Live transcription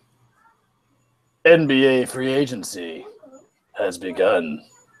NBA free agency has begun.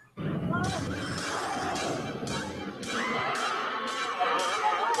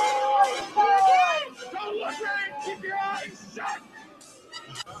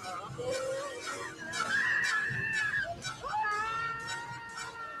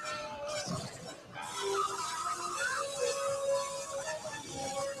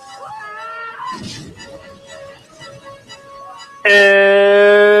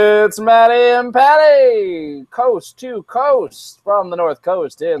 It's Matty and Patty, coast to coast from the North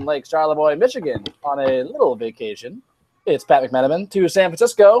Coast in Lake Charlevoix, Michigan, on a little vacation. It's Pat McMenamin to San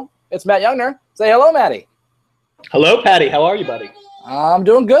Francisco. It's Matt Youngner. Say hello, Matty. Hello, Patty. How are you, buddy? I'm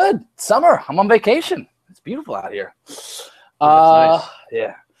doing good. Summer. I'm on vacation. It's beautiful out here. Nice.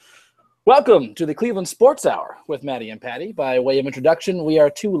 Yeah. Welcome to the Cleveland Sports Hour with Matty and Patty. By way of introduction, we are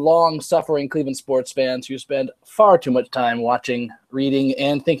two long-suffering Cleveland sports fans who spend far too much time watching, reading,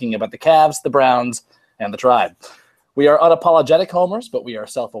 and thinking about the Cavs, the Browns, and the Tribe. We are unapologetic homers, but we are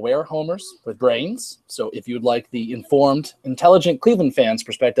self-aware homers with brains. So if you'd like the informed, intelligent Cleveland fans'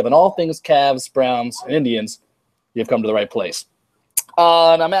 perspective on all things Cavs, Browns, and Indians, you've come to the right place.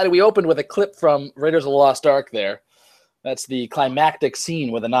 Now, Matty, we opened with a clip from Raiders of the Lost Ark there. That's the climactic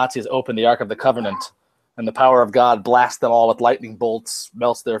scene where the Nazis open the Ark of the Covenant and the power of God blasts them all with lightning bolts,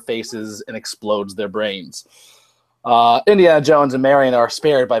 melts their faces, and explodes their brains. Indiana Jones and Marion are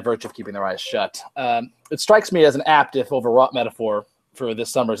spared by virtue of keeping their eyes shut. It strikes me as an apt, if overwrought, metaphor for this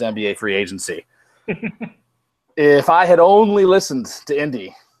summer's NBA free agency. If I had only listened to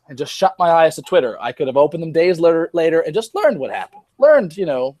Indy and just shut my eyes to Twitter, I could have opened them days later and just learned what happened. Learned,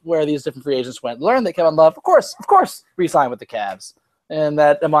 where these different free agents went. Learned that Kevin Love, of course, re-signed with the Cavs. And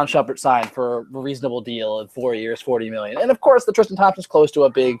that Iman Shumpert signed for a reasonable deal in 4 years, $40 million. And, of course, the Tristan Thompson's close to a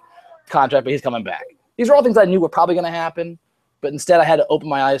big contract, but he's coming back. These are all things I knew were probably going to happen, but instead I had to open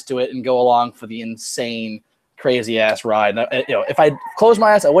my eyes to it and go along for the insane, crazy-ass ride. If I closed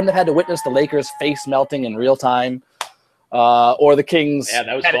my eyes, I wouldn't have had to witness the Lakers' face melting in real time, or the Kings' that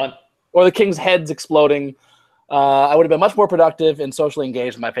was fun. Or the Kings' heads exploding. I would have been much more productive and socially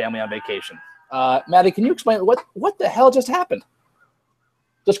engaged with my family on vacation. Matty, can you explain what the hell just happened?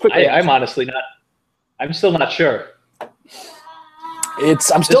 Just quickly. I'm still not sure.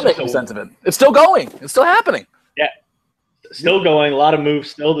 I'm still making sense of it. It's still going. It's still happening. Yeah, still going. A lot of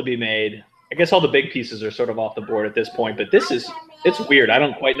moves still to be made. I guess all the big pieces are sort of off the board at this point, but it's weird. I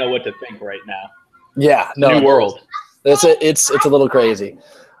don't quite know what to think right now. Yeah, no. New world. It's a little crazy.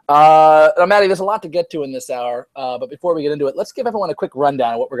 Now, Matty, there's a lot to get to in this hour, but before we get into it, let's give everyone a quick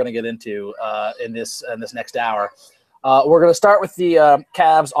rundown of what we're going to get into in this next hour. We're going to start with the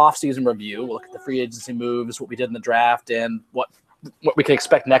Cavs offseason review. We'll look at the free agency moves, what we did in the draft, and what we can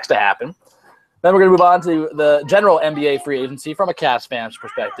expect next to happen. Then we're going to move on to the general NBA free agency from a Cavs fan's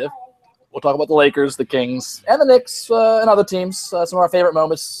perspective. We'll talk about the Lakers, the Kings, and the Knicks and other teams, some of our favorite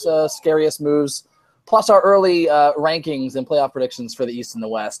moments, scariest moves, plus our early rankings and playoff predictions for the East and the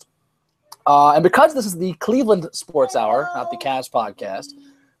West. And because this is the Cleveland Sports Hour, not the Cavs podcast,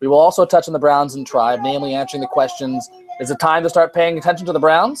 we will also touch on the Browns and Tribe, namely answering the questions, is it time to start paying attention to the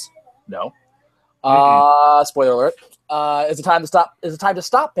Browns? No. Spoiler alert. Is it time to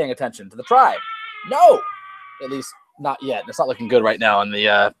stop paying attention to the Tribe? No. At least not yet. It's not looking good right now in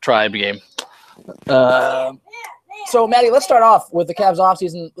the Tribe game. So, Matty, let's start off with the Cavs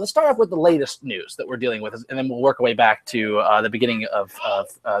offseason. Let's start off with the latest news that we're dealing with, and then we'll work our way back to the beginning of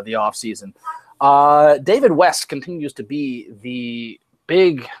the offseason. David West continues to be the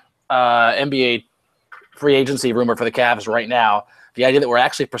big NBA free agency rumor for the Cavs right now. The idea that we're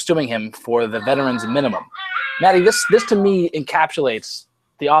actually pursuing him for the veterans minimum. Matty, this to me encapsulates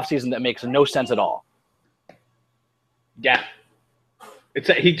the offseason that makes no sense at all. Yeah.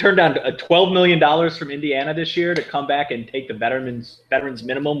 He turned down $12 million from Indiana this year to come back and take the veterans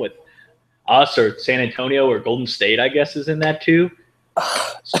minimum with us or San Antonio or Golden State, I guess, is in that too.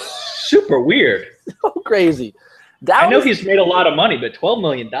 Super weird. So crazy. I know he's made a lot of money, but $12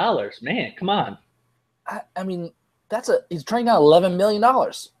 million, man, come on. I mean, he's turning down $11 million,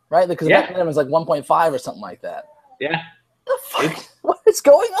 right? Because the minimum is like 1.5 or something like that. Yeah. The fuck? What is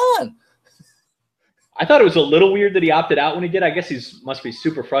going on? I thought it was a little weird that he opted out when he did. I guess he must be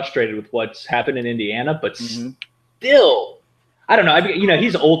super frustrated with what's happened in Indiana, but still, I don't know.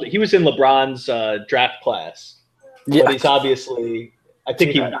 He's old. He was in LeBron's draft class, but he's obviously. I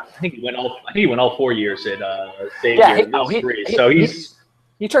think he went all 4 years at Xavier.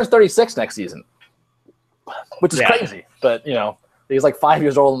 He turns 36 next season, which is crazy. But he's like 5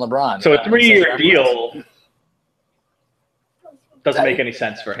 years older than LeBron. So a 3-year deal doesn't make any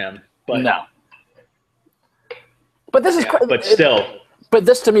sense for him. But no. But this is but still, But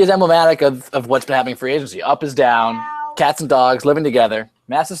this to me is emblematic of what's been happening in free agency. Up is down, cats and dogs living together,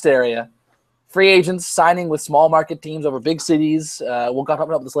 mass hysteria, free agents signing with small market teams over big cities. We'll talk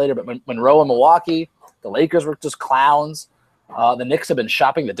about this later, but Monroe and Milwaukee, the Lakers were just clowns. The Knicks have been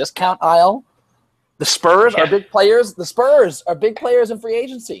shopping the discount aisle. The Spurs are big players. The Spurs are big players in free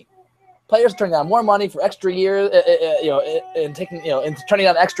agency. Players are turning down more money for extra years, and turning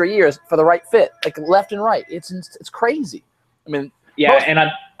down extra years for the right fit, like left and right. It's crazy. I mean, and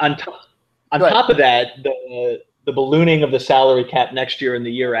on top of that, the ballooning of the salary cap next year and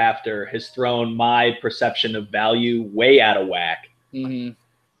the year after has thrown my perception of value way out of whack. Mm-hmm.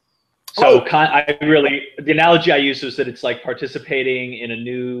 So the analogy I use is that it's like participating in a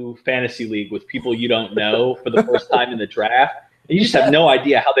new fantasy league with people you don't know for the first time in the draft. And you just have no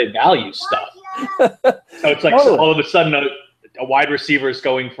idea how they value stuff. So it's like all of a sudden a wide receiver is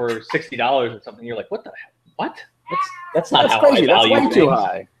going for $60 or something. You're like, what the heck? What? That's not how crazy. That's way too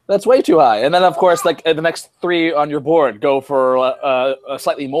high. That's way too high. And then, of course, like the next three on your board go for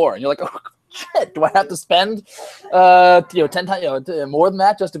slightly more. And you're like, oh, shit, do I have to spend 10 times more than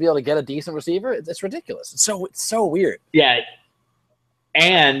that just to be able to get a decent receiver? It's ridiculous. It's so weird. Yeah.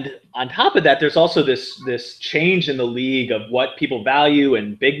 And on top of that, there's also this change in the league of what people value,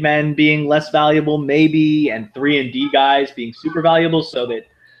 and big men being less valuable maybe, and 3-and-D guys being super valuable, so that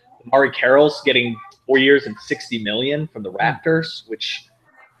Amari Carroll's getting 4 years and $60 million from the Raptors,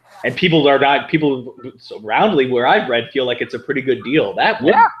 and people roundly where I've read feel like it's a pretty good deal. I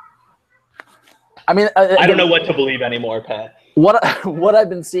mean, I don't know what to believe anymore, Pat. What I've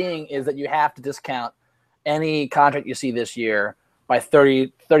been seeing is that you have to discount any contract you see this year by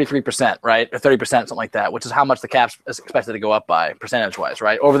 33%, right? Or 30%, something like that, which is how much the cap is expected to go up by percentage-wise,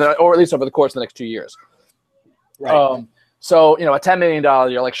 right? Or at least over the course of the next 2 years. Right. So, a $10 million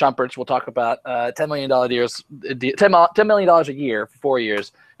year, like Shumpert's, we'll talk about $10 million $10 million a year for 4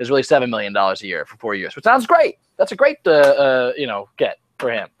 years is really $7 million a year for 4 years, which sounds great. That's a great, get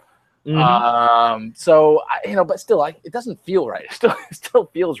for him. Mm-hmm. But still, it doesn't feel right. It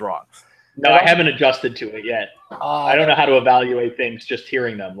still feels wrong. No, I haven't adjusted to it yet. I don't know how to evaluate things just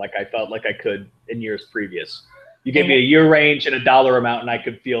hearing them like I felt like I could in years previous. You gave me a year range and a dollar amount, and I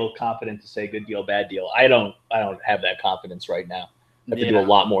could feel confident to say good deal, bad deal. I don't have that confidence right now. I have to do a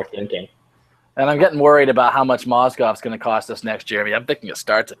lot more thinking. And I'm getting worried about how much Mozgov's going to cost us next year. I mean, I'm thinking it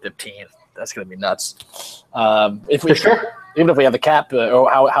starts at 15. That's going to be nuts. Even if we have the cap,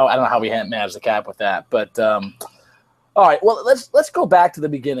 or how I don't know how we manage the cap with that. But all right, well, let's go back to the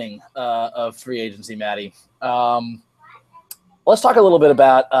beginning of free agency, Matty. Let's talk a little bit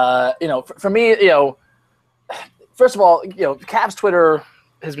about for me, first of all, Cavs Twitter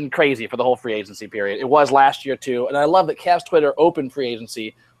has been crazy for the whole free agency period. It was last year too, and I love that Cavs Twitter opened free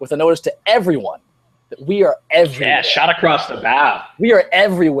agency with a notice to everyone that we are everywhere. Yeah, shot across the bow. We are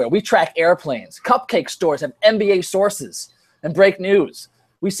everywhere. We track airplanes. Cupcake stores have NBA sources and break news.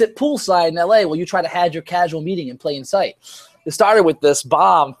 We sit poolside in LA while you try to have your casual meeting in plain sight. It started with this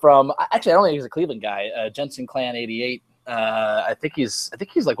bomb from actually I don't think he's a Cleveland guy, Jensen Clan 88. I think he's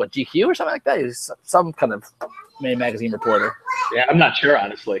like what, GQ or something like that. He's some kind of main magazine reporter. Yeah, I'm not sure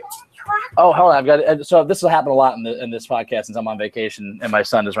honestly. Oh, hold on, I've got it. So this will happen a lot in this podcast since I'm on vacation and my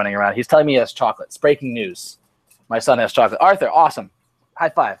son is running around. He's telling me he has chocolate. It's breaking news. My son has chocolate. Arthur, awesome. High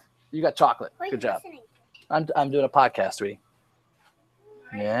five. You got chocolate. Good job. I'm doing a podcast, sweetie.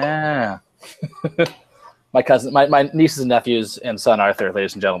 Yeah. My cousin, my nieces and nephews and son Arthur,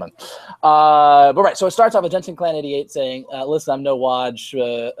 ladies and gentlemen. But right, so it starts off with Jensen Clan 88 saying, listen, I'm no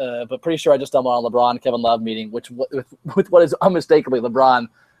Waj, but pretty sure I just stumbled on LeBron Kevin Love meeting, with what is unmistakably LeBron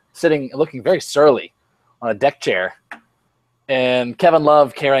sitting and looking very surly on a deck chair, and Kevin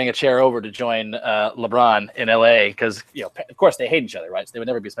Love carrying a chair over to join LeBron in LA because of course they hate each other, right? So they would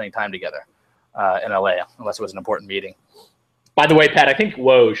never be spending time together in LA unless it was an important meeting. By the way, Pat, I think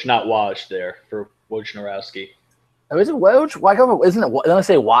Woj, not Waj, there for Wojnarowski. Oh, is it Woj? Why go? Isn't it? Don't I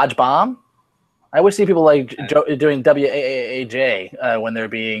say Waj bomb? I always see people like doing WAAJ when they're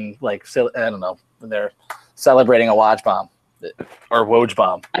being like, I don't know, when they're celebrating a Waj bomb or Woj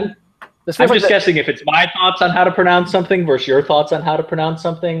bomb. I'm just guessing if it's my thoughts on how to pronounce something versus your thoughts on how to pronounce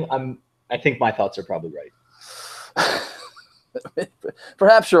something. I think my thoughts are probably right.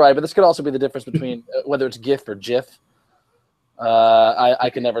 Perhaps you're right, but this could also be the difference between whether it's GIF or GIF. I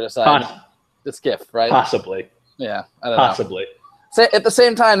can never decide. It's GIF, right? Possibly. Yeah, I don't know. Possibly. So at the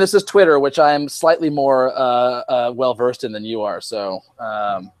same time, this is Twitter, which I'm slightly more well versed in than you are. So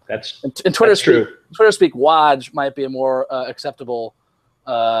that's in Twitter that's true. Twitter speak, Waj might be a more acceptable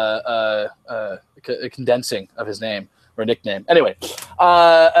condensing of his name or nickname. Anyway,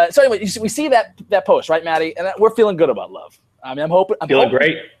 we see that post, right, Matty? And we're feeling good about Love. I mean, I'm hoping. Feeling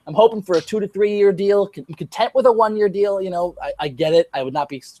great. I'm hoping for a 2 to 3 year deal. I'm content with a 1 year deal. You know, I get it. I would not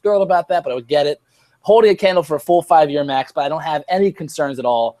be thrilled about that, but I would get it. Holding a candle for a full 5 year max, but I don't have any concerns at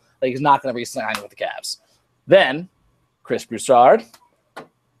all that he's not going to re-sign with the Cavs. Then, Chris Broussard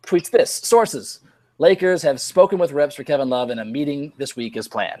tweets this. Sources. Lakers have spoken with reps for Kevin Love, and a meeting this week is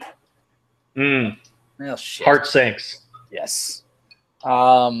planned. Well, shit. Heart sinks. Yes.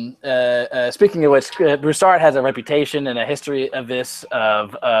 Speaking of which, Broussard has a reputation and a history of this,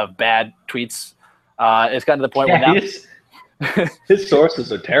 of bad tweets. It's gotten to the point where now his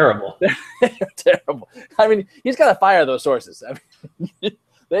sources are terrible. They're terrible. I mean, he's got to fire those sources. I mean,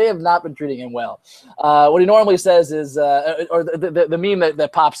 they have not been treating him well. What he normally says is, or the meme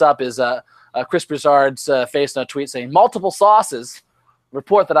that pops up is Chris Broussard's face in a tweet saying, "Multiple sources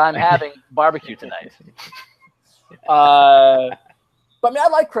report that I'm having barbecue tonight." But I mean,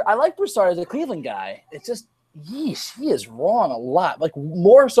 I like Broussard as a Cleveland guy. It's just, yeesh, he is wrong a lot, like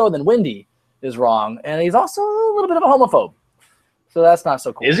more so than Windy is wrong, and he's also a little bit of a homophobe. So that's not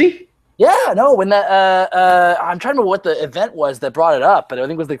so cool. Is he? Yeah, no. When that, I'm trying to remember what the event was that brought it up, but I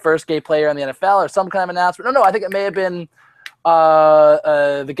think it was the first gay player in the NFL or some kind of announcement. No, I think it may have been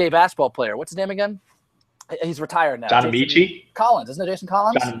the gay basketball player. What's his name again? He's retired now. John Amici? Collins, isn't it Jason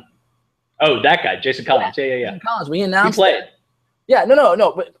Collins? Oh, that guy, Jason Collins. Yeah. Jason Collins. We announced. He played. Yeah,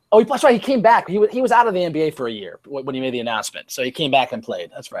 no. But that's right. He came back. He was out of the NBA for a year when he made the announcement. So he came back and played.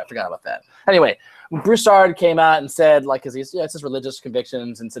 That's right. I forgot about that. Anyway, Broussard came out and said, like, because it's his religious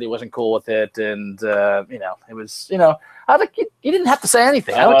convictions, and said he wasn't cool with it, and it was, I was like, you didn't have to say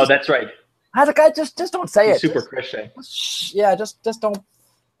anything. That's right. I was like, I just don't say it. Super Christian. Yeah, just don't.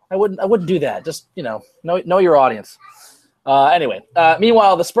 I wouldn't do that. Just know your audience. Anyway,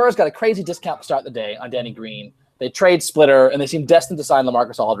 meanwhile, the Spurs got a crazy discount to start the day on Danny Green. They trade Splitter, and they seem destined to sign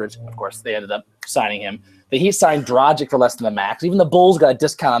LaMarcus Aldridge. Of course, they ended up signing him. The Heat signed Dragic for less than the max. Even the Bulls got a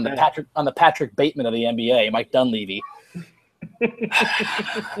discount on the Patrick Bateman of the NBA, Mike Dunleavy.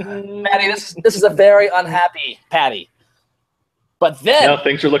 Patty, this is a very unhappy Patty. But then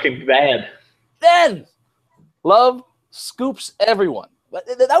things are looking bad. Then Love scoops everyone.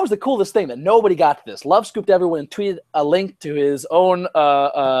 That was the coolest thing, that nobody got to this. Love scooped everyone and tweeted a link to his own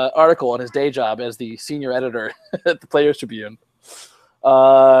article on his day job as the senior editor at the Players Tribune.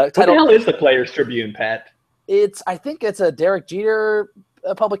 What the hell is the Players Tribune, Pat? I think it's a Derek Jeter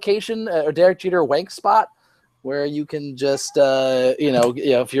publication, or Derek Jeter wank spot, where you can just,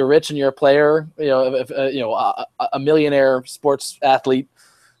 if you're rich and you're a player, a millionaire sports athlete,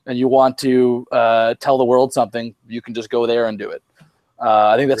 and you want to tell the world something, you can just go there and do it.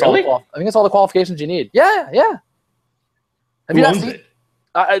 I think that's really? I think that's all the qualifications you need. Yeah. Have who owns it?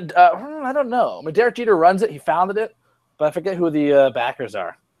 I don't know. I mean, Derek Jeter runs it. He founded it, but I forget who the backers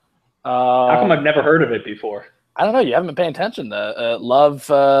are. How come I've never heard of it before? I don't know. You haven't been paying attention.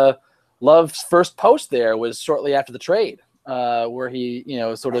 Love's first post there was shortly after the trade, where he,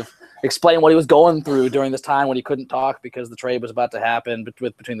 sort of explained what he was going through during this time when he couldn't talk because the trade was about to happen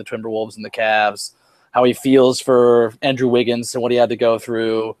between the Timberwolves and the Cavs. How he feels for Andrew Wiggins and what he had to go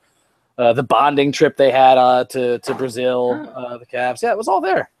through, the bonding trip they had to Brazil, the Cavs. Yeah, it was all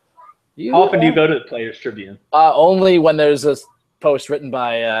there. How often do you go to the Players Tribune? Only when there's a post written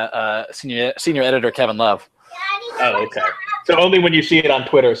by senior editor Kevin Love. Oh, okay. So only when you see it on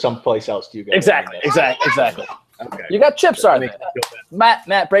Twitter or someplace else do you go. Exactly. Okay. You got chips, Arthur.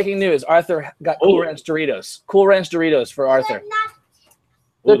 Matt, breaking news. Arthur got Cool Ranch Doritos. Cool Ranch Doritos for Arthur.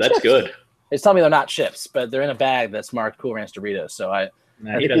 Oh, that's chips. Good. They tell me they're not chips, but they're in a bag that's marked Cool Ranch Doritos. So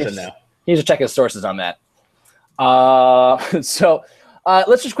he doesn't know. He needs to check his sources on that. So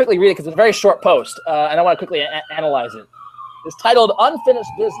let's just quickly read it because it's a very short post, and I want to quickly analyze it. It's titled "Unfinished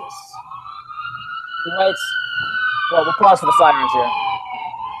Business." He writes, well, we'll pause for the sirens here.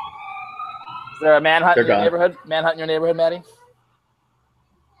 Is there a manhunt in your neighborhood? Manhunt in your neighborhood, Matty?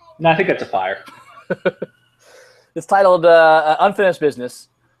 No, I think that's a fire. It's titled "Unfinished Business."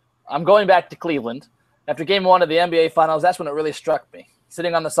 I'm going back to Cleveland. After Game 1 of the NBA Finals, that's when it really struck me.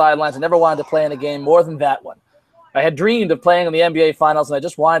 Sitting on the sidelines, I never wanted to play in a game more than that one. I had dreamed of playing in the NBA Finals, and I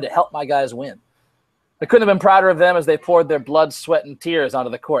just wanted to help my guys win. I couldn't have been prouder of them as they poured their blood, sweat, and tears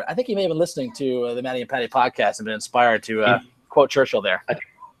onto the court. I think he may have been listening to the Matty and Patty podcast and been inspired to quote Churchill there.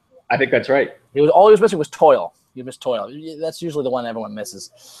 I think that's right. All he was missing was toil. You missed toil. That's usually the one everyone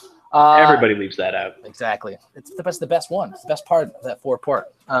misses. Everybody leaves that out. Exactly. It's the best one. It's the best part of that four-part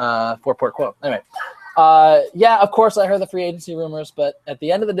quote. Anyway, yeah, of course I heard the free agency rumors, but at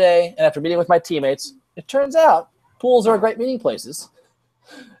the end of the day, and after meeting with my teammates, it turns out pools are great meeting places.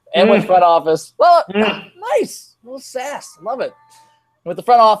 And with front office, well, nice. A little sass. Love it. With the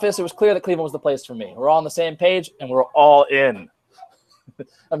front office, it was clear that Cleveland was the place for me. We're all on the same page, and we're all in.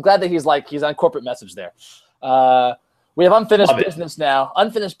 I'm glad that he's on corporate message there. We have unfinished business now,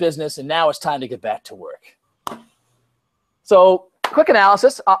 and now it's time to get back to work. So, quick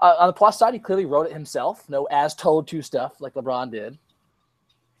analysis. On the plus side, he clearly wrote it himself. No as told to stuff like LeBron did.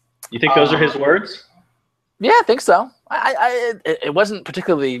 You think those are his words? Yeah, I think so. It wasn't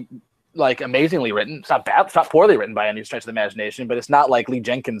particularly amazingly written. It's not bad. It's not poorly written by any stretch of the imagination, but it's not like Lee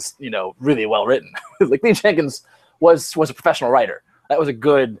Jenkins, really well written. Like Lee Jenkins was a professional writer. That was a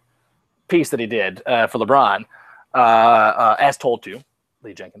good piece that he did for LeBron, as told to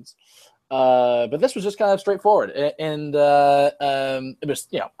Lee Jenkins. But this was just kind of straightforward, and it was,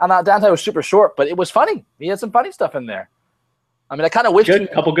 downtime was super short, but it was funny. He had some funny stuff in there. I mean, I kind of wish a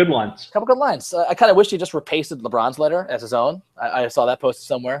couple good lines. I kind of wish he just repasted LeBron's letter as his own. I saw that posted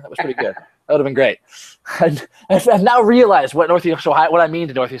somewhere. That was pretty good. That would have been great. I've now realized what I mean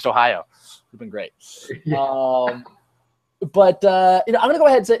to Northeast Ohio. It would have been great. But I'm going to go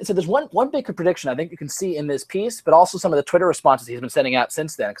ahead and say, so there's one big prediction I think you can see in this piece, but also some of the Twitter responses he's been sending out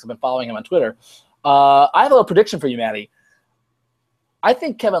since then, because I've been following him on Twitter. I have a little prediction for you, Matty. I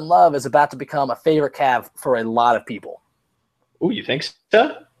think Kevin Love is about to become a favorite Cav for a lot of people. Oh, you think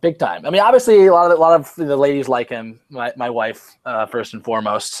so? Big time. I mean, obviously, a lot of the ladies like him. My wife, first and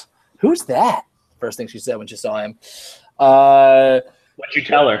foremost. Who's that? First thing she said when she saw him. What'd you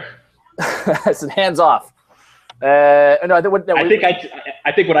tell her? I said, hands off. No, I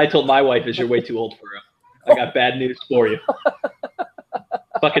think what I told my wife is you're way too old for her. I got bad news for you.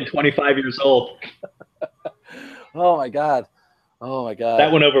 Fucking 25 years old. Oh my god. That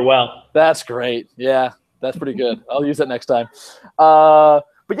went over well. That's great. Yeah. That's pretty good. I'll use that next time. But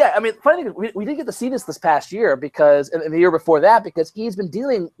yeah, I mean, funny thing is, we didn't get to see this past year and the year before that, because he's been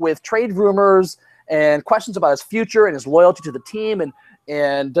dealing with trade rumors and questions about his future and his loyalty to the team,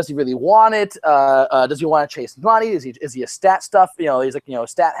 and does he really want it? Does he want to chase money? Is he a stat stuff? He's like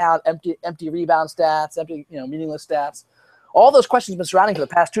stat hound, empty rebound stats, empty meaningless stats. All those questions have been surrounding for the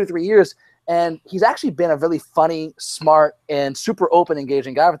past 2 or 3 years. And he's actually been a really funny, smart, and super open,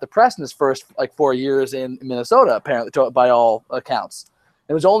 engaging guy with the press in his first 4 years in Minnesota, apparently, by all accounts.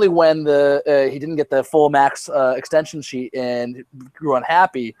 It was only when he didn't get the full max extension sheet and grew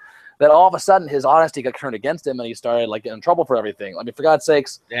unhappy that all of a sudden his honesty got turned against him, and he started getting in trouble for everything. I mean, for God's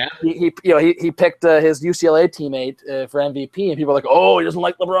sakes, yeah. He picked his UCLA teammate for MVP, and people are like, oh, he doesn't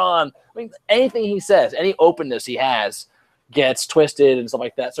like LeBron. I mean, anything he says, any openness he has, gets twisted and stuff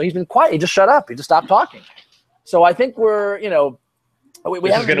like that. So he's been quiet. He just shut up. He just stopped talking. So I think we're, we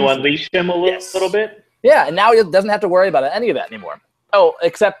this is going to unleash him a little bit. Yeah, and now he doesn't have to worry about any of that anymore. Oh,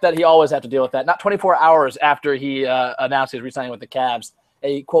 except that he always had to deal with that. Not 24 hours after he announced he was re-signing with the Cavs,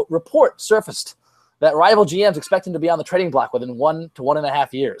 a, quote, report surfaced that rival GMs expect him to be on the trading block within 1 to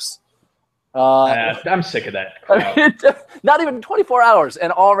 1.5 years. I'm sick of that. Not even 24 hours,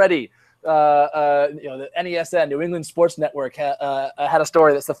 and already the NESN, New England Sports Network, had a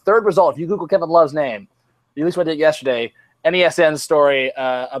story that's the third result. If you Google Kevin Love's name, at least what I did yesterday, NESN's story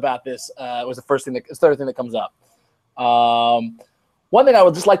about this was the third thing that comes up. One thing I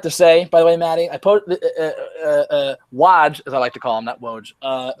would just like to say, by the way, Matty, I Woj, as I like to call him, not Woj,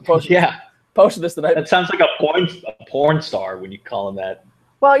 posted this tonight. That sounds like a porn star when you call him that.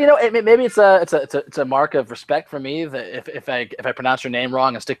 Well, maybe it's a mark of respect for me that if I pronounce your name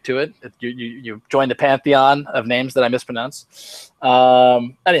wrong and stick to it, you join the pantheon of names that I mispronounce.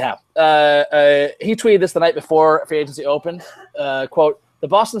 Anyhow, he tweeted this the night before free agency opened. Quote: "The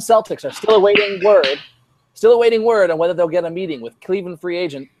Boston Celtics are still awaiting word on whether they'll get a meeting with Cleveland free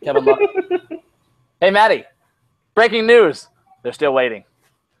agent Kevin Love." Hey, Matty, breaking news: they're still waiting.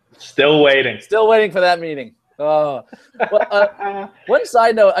 Still waiting for that meeting. Oh, well, one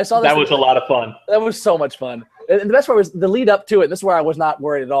side note, I saw this. That was a lot of fun. That was so much fun. And the best part was the lead up to it. This is where I was not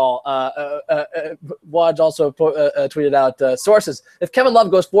worried at all. Woj also tweeted out sources. If Kevin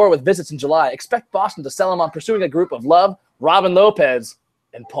Love goes forward with visits in July, expect Boston to sell him on pursuing a group of Love, Robin Lopez,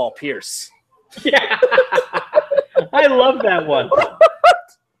 and Paul Pierce. Yeah. I love that one.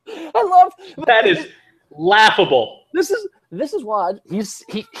 That is laughable. This is Woj.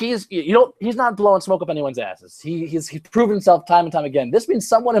 He's not blowing smoke up anyone's asses. He's proven himself time and time again. This means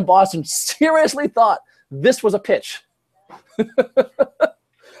someone in Boston seriously thought this was a pitch.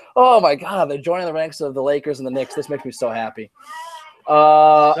 Oh my God, they're joining the ranks of the Lakers and the Knicks. This makes me so happy.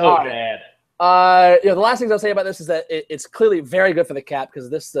 Bad. The last things I'll say about this is that it's clearly very good for the cap, because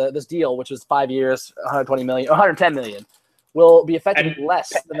this deal, which is 5 years, $110 million, will be effectively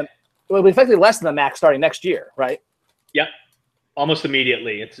less than the max starting next year, right? Yep, almost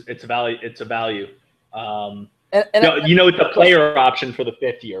immediately. It's a value. You know, it's a player option for the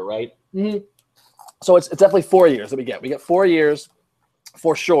 5th year, right? Mm-hmm. So it's definitely 4 years that we get. We get 4 years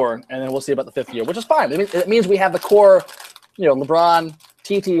for sure, and then we'll see about the 5th year, which is fine. It means we have the core, you know, LeBron,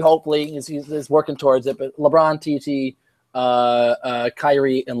 TT, hopefully, he's working towards it, but LeBron, TT,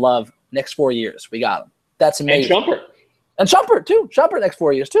 Kyrie, and Love, next 4 years. We got them. That's amazing. And Shumpert, too. Shumpert next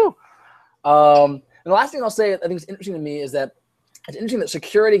 4 years, too. And the last thing I'll say, I think is interesting to me, is that it's interesting that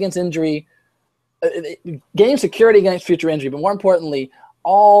security against injury, getting security against future injury, but more importantly,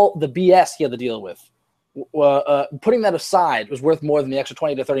 all the BS he had to deal with, putting that aside, was worth more than the extra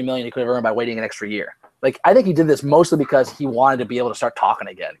 20 to 30 million he could have earned by waiting an extra year. Like, I think he did this mostly because he wanted to be able to start talking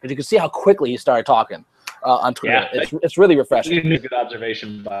again, because you can see how quickly he started talking on Twitter. Yeah, it's really refreshing. A good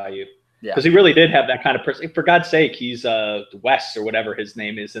observation by you. Yeah, because he really did have that kind of person. For God's sake, he's Wes or whatever his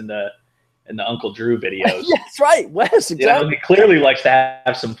name is in the Uncle Drew videos. That's right, Wes. Exactly. You know, he clearly likes to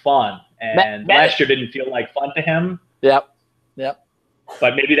have some fun, and last year didn't feel like fun to him. Yep.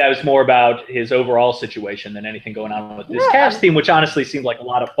 But maybe that was more about his overall situation than anything going on with this Cavs team, which honestly seemed like a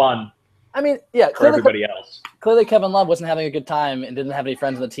lot of fun. I mean, yeah, for everybody else. Clearly, Kevin Love wasn't having a good time and didn't have any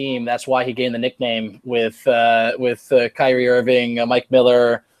friends on the team. That's why he gained the nickname with Kyrie Irving, Mike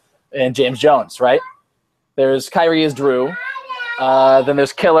Miller, and James Jones. Right? There's Kyrie is Drew, then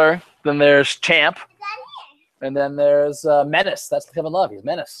there's Killer, then there's Champ, and then there's Menace. That's Kevin Love. He's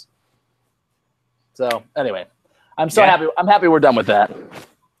Menace. So anyway, I'm so happy. I'm happy we're done with that.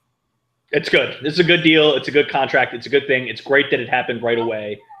 It's good. This is a good deal. It's a good contract. It's a good thing. It's great that it happened right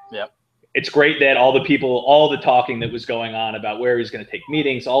away. Yep. It's great that all the talking that was going on about where he was going to take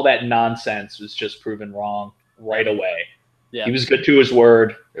meetings, all that nonsense was just proven wrong right away. Yeah. He was good to his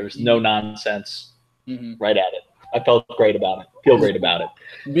word. There was no nonsense. Right at it. I felt great about it. Feel great about it.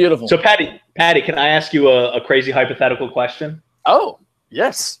 Beautiful. So, Patty, can I ask you a crazy hypothetical question? Oh,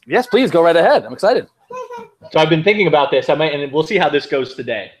 yes. Yes, please go right ahead. I'm excited. So I've been thinking about this. And we'll see how this goes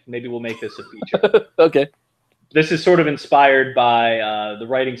today. Maybe we'll make this a feature. Okay. This is sort of inspired by the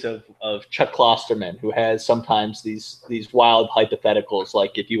writings of Chuck Klosterman, who has sometimes these wild hypotheticals,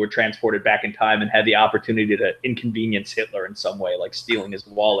 like if you were transported back in time and had the opportunity to inconvenience Hitler in some way, like stealing his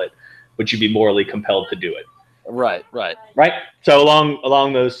wallet, would you be morally compelled to do it? Right. So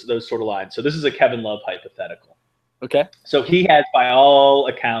along those sort of lines. So this is a Kevin Love hypothetical. Okay. So he has, by all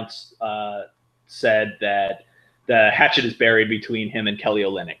accounts, said that the hatchet is buried between him and Kelly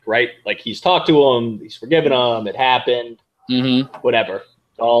Olynyk, right? Like, he's talked to him, he's forgiven him, it happened, whatever.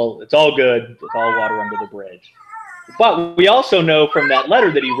 It's all good. It's all water under the bridge. But we also know from that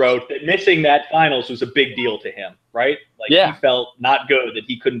letter that he wrote that missing that finals was a big deal to him, right? Like, he felt not good that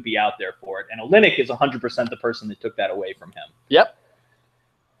he couldn't be out there for it. And Olynyk is 100% the person that took that away from him. Yep.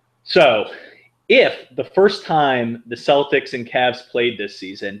 So if the first time the Celtics and Cavs played this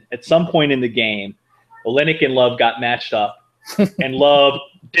season, at some point in the game, Olynyk and Love got matched up, and Love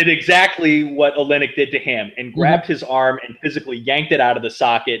did exactly what Olynyk did to him and grabbed his arm and physically yanked it out of the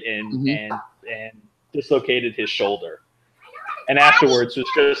socket and dislocated his shoulder. And afterwards was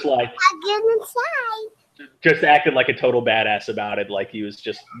just like, just acted like a total badass about it, like he was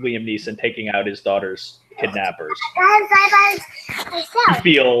just Liam Neeson taking out his daughter's kidnappers. I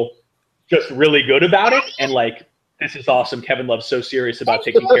feel just really good about it, and like, this is awesome. Kevin Love's so serious about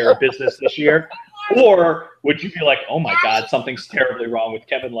taking care of business this year. Or would you be like, oh my God, something's terribly wrong with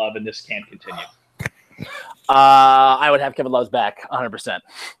Kevin Love and this can't continue? I would have Kevin Love's back 100%.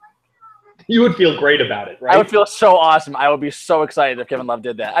 You would feel great about it, right? I would feel so awesome. I would be so excited if Kevin Love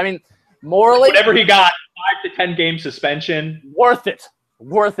did that. I mean, morally, whatever he got, 5 to 10 game suspension. Worth it.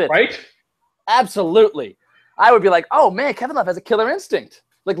 Right? Absolutely. I would be like, oh man, Kevin Love has a killer instinct.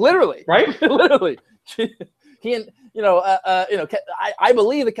 Like, literally. Right? Literally. He and I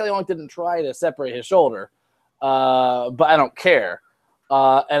believe that Kelly Olynyk didn't try to separate his shoulder, but I don't care.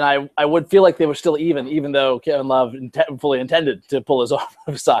 And I would feel like they were still even though Kevin Love fully intended to pull his arm out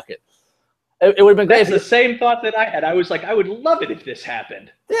of his socket. It would have been great. That's the same thought that I had. I was like, I would love it if this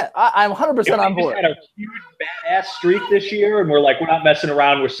happened. Yeah, I'm 100% on board. We had a huge badass streak this year, and we're like, we're not messing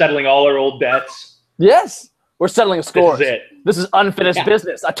around. We're settling all our old debts. Yes, we're settling scores. This is it. This is unfinished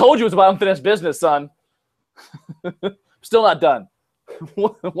business. I told you it was about unfinished business, son. Still not done.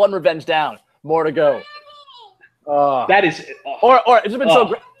 One revenge down. More to go. That is, or it's been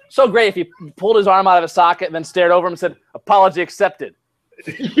so great if he pulled his arm out of his socket and then stared over him and said, "Apology accepted."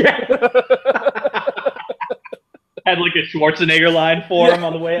 Yeah. Had like a Schwarzenegger line for him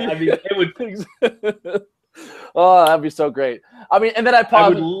on the way. I mean, it would. Oh, that'd be so great. I mean, and then I pause. I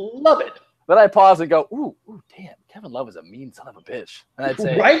would love it. Then I pause and go, ooh, damn. Kevin Love is a mean son of a bitch. And I'd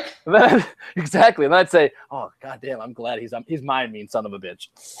say, right? Exactly. And I'd say, oh, goddamn, I'm glad he's my mean son of a bitch.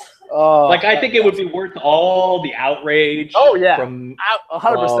 Like, I think it would be worth all the outrage. Oh, yeah. From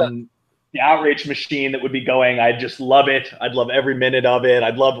 100%. The outrage machine that would be going. I'd just love it. I'd love every minute of it.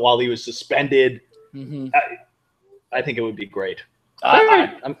 I'd love while he was suspended. Mm-hmm. I think it would be great. I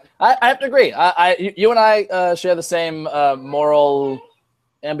have to agree. You and I share the same moral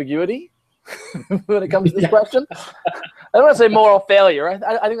ambiguity when it comes to this question. I don't want to say moral failure.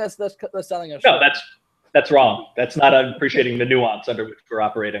 I think that's selling us. No, that's wrong. That's not appreciating the nuance under which we're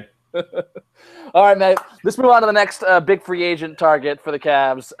operating. All right, Matt. Let's move on to the next big free agent target for the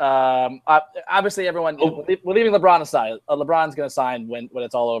Cavs. Obviously, everyone, we're leaving LeBron aside. LeBron's going to sign when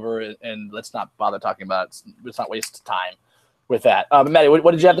it's all over, and let's not bother talking about it. Let's not waste time with that. Matty,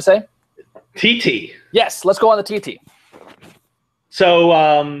 what did you have to say? TT. Yes, let's go on the TT. So,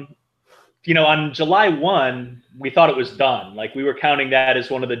 on July 1, we thought it was done. Like, we were counting that as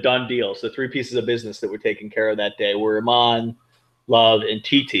one of the done deals. The three pieces of business that were taken care of that day were Iman, Love, and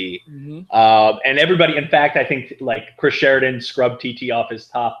TT. Mm-hmm. And everybody, in fact, I think like Chris Sheridan scrubbed TT off his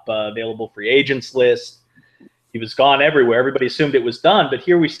top available free agents list. He was gone everywhere. Everybody assumed it was done. But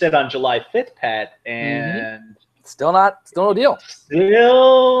here we sit on July 5th, Pat, and still no deal.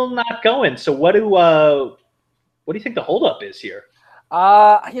 Still not going. So what do you think the holdup is here?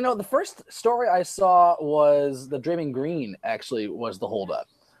 The first story I saw was the Draymond Green actually was the holdup.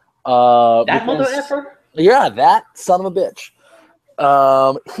 That mother effer? Yeah, that son of a bitch.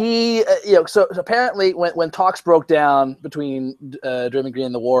 So apparently when talks broke down between Draymond Green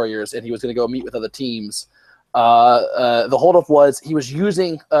and the Warriors, and he was going to go meet with other teams, the holdup was he was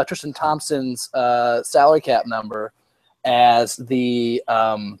using Tristan Thompson's salary cap number as the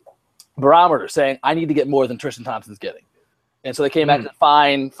barometer, saying I need to get more than Tristan Thompson's getting. And so they came back to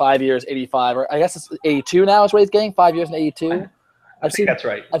fine 5 years, 85, or I guess it's 82 now is what he's getting, 5 years and 82. I think that's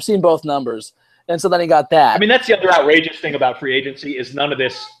right. I've seen both numbers. And so then he got that. I mean, that's the other outrageous thing about free agency is none of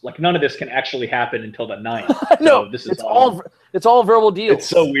this can actually happen until the 9th. No, so this is it's all verbal deals. It's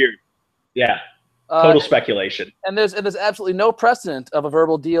so weird. Yeah. Total speculation. And there's absolutely no precedent of a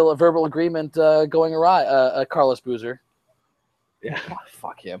verbal deal, a verbal agreement going awry. Carlos Boozer. Yeah. Oh,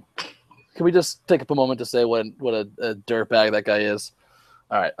 fuck him. Can we just take up a moment to say what a dirtbag that guy is?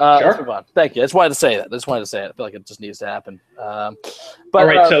 All right. Sure. Let's move on. Thank you. I just wanted to say that. I feel like it just needs to happen. But all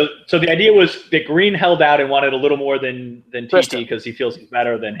right. So the idea was that Green held out and wanted a little more than TT because he feels he's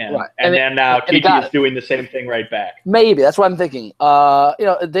better than him. Right. And then now TT is doing the same thing right back. Maybe. That's what I'm thinking.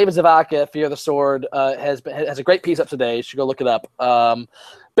 David Zavaka, Fear the Sword, has a great piece up today. You should go look it up.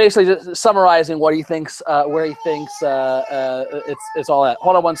 Basically just summarizing what he thinks, where he thinks it's all at.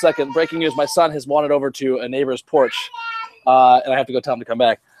 Hold on 1 second. Breaking news. My son has wandered over to a neighbor's porch. And I have to go tell him to come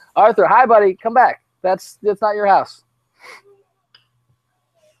back. Arthur, hi, buddy. Come back. That's not your house.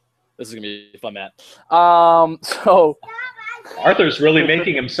 This is going to be fun, Matt. So Arthur's really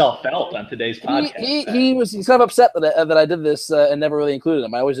making himself felt on today's podcast. He's kind of upset that I did this and never really included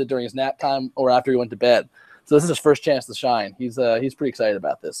him. I always did during his nap time or after he went to bed. So this is his first chance to shine. He's pretty excited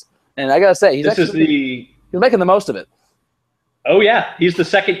about this. And I got to say, he's making the most of it. Oh, yeah. He's the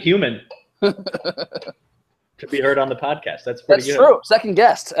second human to be heard on the podcast. That's pretty good. That's true. Second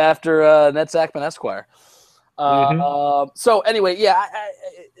guest after Ned Sackman Esquire. So anyway,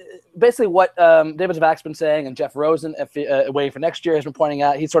 basically what David Zavak's been saying, and Jeff Rosen, waiting for next year, has been pointing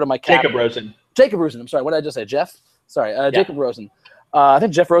out. He's sort of my Jacob Rosen. I'm sorry. What did I just say? Jeff? Sorry. Jacob Rosen. I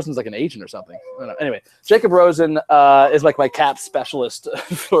think Jeff Rosen's like an agent or something. I don't know. Anyway, Jacob Rosen is like my cap specialist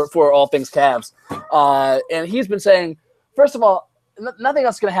for all things Cavs. And he's been saying, first of all, nothing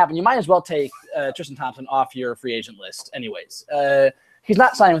else is going to happen. You might as well take Tristan Thompson off your free agent list anyways. He's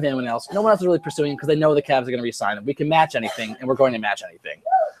not signing with anyone else. No one else is really pursuing him because they know the Cavs are going to re-sign him. We can match anything, and we're going to match anything.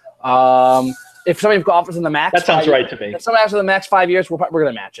 If somebody offers in the max, that sounds right to me. If somebody offers in the max 5 years, we're going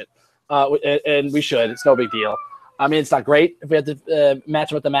to match it, and we should. It's no big deal. I mean, it's not great if we have to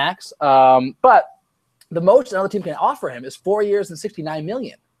match him with the max, but the most another team can offer him is 4 years and $69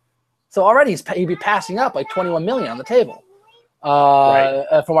 million. So already he'd be passing up like $21 million on the table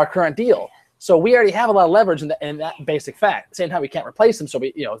from our current deal. So we already have a lot of leverage in that basic fact. At the same time, we can't replace him, so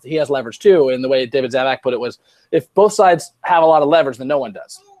he has leverage too. And the way David Zavak put it was, if both sides have a lot of leverage, then no one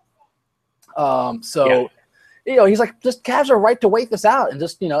does. He's like, just Cavs are right to wait this out, and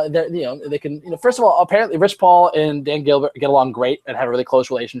just they can. First of all, apparently Rich Paul and Dan Gilbert get along great and have a really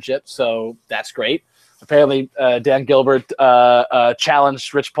close relationship, so that's great. Apparently, Dan Gilbert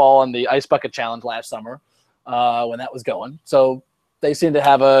challenged Rich Paul in the Ice Bucket Challenge last summer when that was going. So They seem to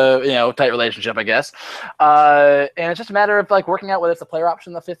have a tight relationship, I guess. And it's just a matter of like working out whether it's a player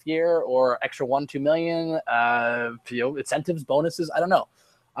option in the 5th year or extra $1-2 million, incentives, bonuses. I don't know.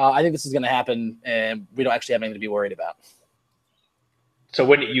 I think this is going to happen, and we don't actually have anything to be worried about. So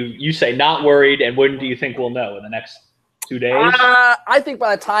when you say not worried, and when do you think we'll know? In the next 2 days? I think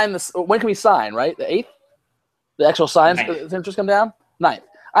by the time when can we sign? Right, the 8th. The actual signs just come down 9th.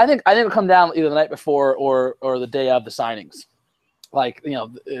 I think it'll come down either the night before or the day of the signings. Like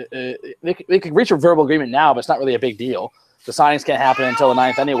they could reach a verbal agreement now, but it's not really a big deal. The signings can't happen until the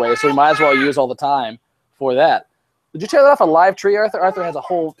 9th anyway, so we might as well use all the time for that. Did you tear that off a live tree, Arthur? Arthur has a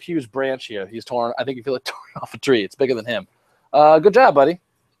whole huge branch here. He's torn. I think you feel it torn off a tree. It's bigger than him. Good job, buddy.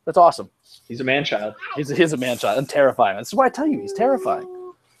 That's awesome. He's a man-child. He's a man-child and terrifying. That's why I tell you he's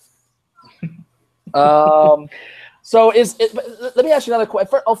terrifying. So let me ask you another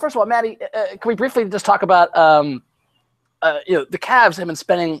question. First of all, Matty, can we briefly just talk about the Cavs have been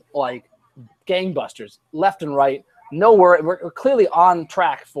spending like gangbusters left and right. No worry, we're clearly on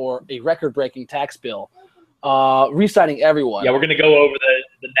track for a record-breaking tax bill. Re-signing everyone. Yeah, we're going to go over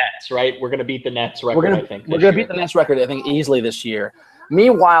the Nets, right? We're going to beat the Nets record, I think. We're going to beat the Nets record, I think, easily this year.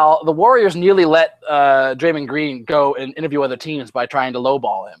 Meanwhile, the Warriors nearly let Draymond Green go and interview other teams by trying to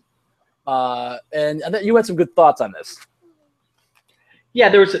lowball him. And you had some good thoughts on this. Yeah,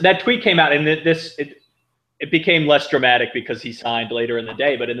 there was that tweet came out, and it became less dramatic because he signed later in the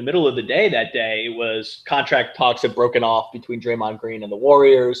day. But in the middle of the day that day, it was contract talks had broken off between Draymond Green and the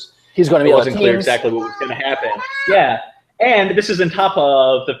Warriors. He's going to be. It wasn't clear exactly what was going to happen. Yeah, and this is on top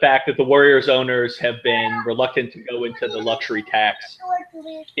of the fact that the Warriors owners have been reluctant to go into the luxury tax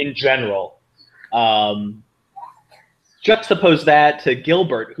in general. Juxtapose that to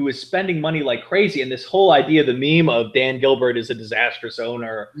Gilbert, who is spending money like crazy, and this whole idea, the meme of Dan Gilbert is a disastrous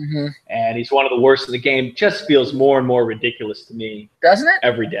owner, and he's one of the worst in the game, just feels more and more ridiculous to me. Doesn't it?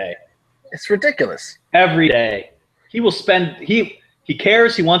 Every day. It's ridiculous. Every day. He will spend he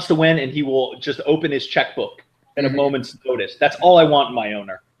cares, he wants to win, and he will just open his checkbook in a moment's notice. That's all I want in my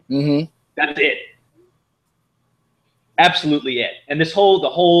owner. That's it. Absolutely it. And the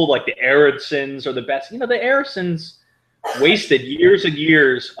whole like the Aaronsons are the best. The Aaronsons wasted years and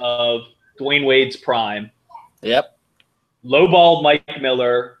years of Dwayne Wade's prime. Yep. Lowballed Mike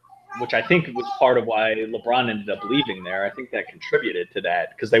Miller, which I think was part of why LeBron ended up leaving there. I think that contributed to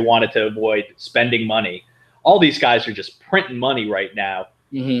that because they wanted to avoid spending money. All these guys are just printing money right now.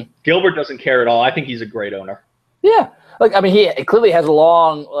 Gilbert doesn't care at all. I think he's a great owner. Yeah. Look, I mean, he clearly has a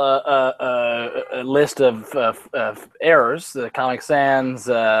long list of errors, the Comic Sans,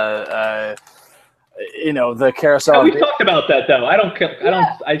 the carousel. We talked about that, though.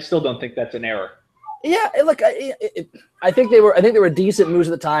 I still don't think that's an error. Yeah, look, I think they were decent moves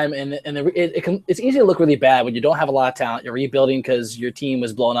at the time, and it's easy to look really bad when you don't have a lot of talent. You're rebuilding because your team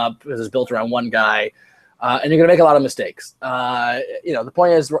was blown up because it's built around one guy, and you're going to make a lot of mistakes. The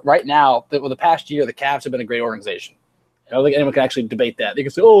point is, right now, over the past year, the Cavs have been a great organization. I don't think anyone can actually debate that. They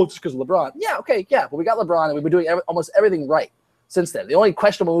can say, "Oh, it's just because of LeBron." Yeah, okay, yeah, but we got LeBron, and we've been doing almost everything right since then. The only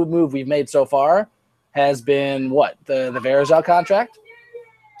questionable move we've made so far has been what? The Varejao contract?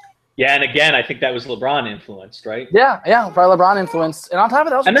 Yeah, and again, I think that was LeBron influenced, right? Yeah, probably LeBron influenced. And on top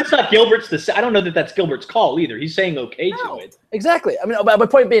of that, and that's not Gilbert's. I don't know that that's Gilbert's call either. He's saying okay to it. Exactly. I mean, my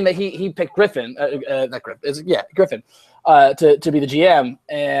point being that he picked Griffin, Griffin, to be the GM,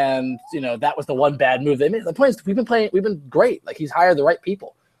 and that was the one bad move they made. The point is, we've been great. Like, he's hired the right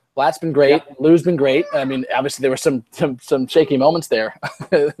people. Blatt's been great. Yeah. Lou's been great. I mean, obviously there were some shaky moments there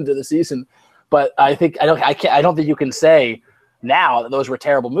into the season, but I don't think you can say now that those were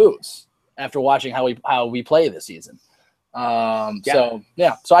terrible moves after watching how we play this season. So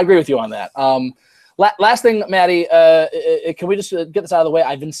I agree with you on that. Last thing, Matty, can we just get this out of the way?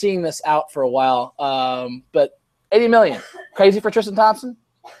 I've been seeing this out for a while, but $80 million, crazy for Tristan Thompson?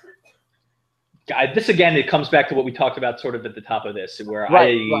 This again, it comes back to what we talked about sort of at the top of this, where I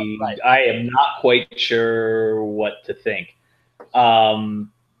am not quite sure what to think.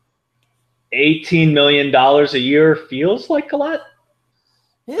 $18 million a year feels like a lot.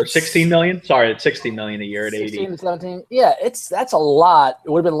 Or $16 million? Sorry, it's $16 million a year at 80. 16 to 17. Yeah, that's a lot. It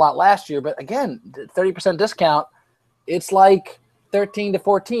would have been a lot last year, but again, 30% discount, it's like 13 to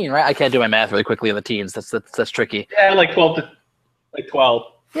 14, right? I can't do my math really quickly in the teens. That's tricky. Yeah, like 12.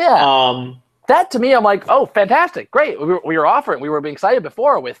 Yeah. That to me, I'm like, oh, fantastic, great. We were being excited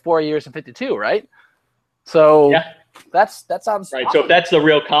before with 4 years and 52, right? So yeah, that sounds right. awesome. So if that's the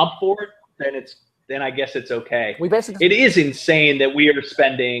real comp for it, then I guess it's okay. It is insane that we are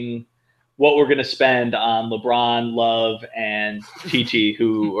spending what we're going to spend on LeBron, Love, and Chichi,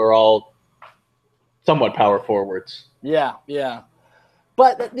 who are all somewhat power forwards. Yeah.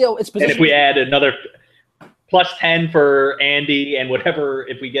 But it's position. And if we add another plus 10 for Andy and whatever,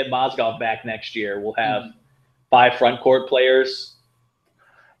 if we get Mozgov back next year, we'll have 5 front court players.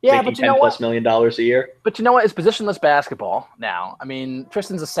 Yeah, making $10+ million a year. But you know what? It's positionless basketball now. I mean,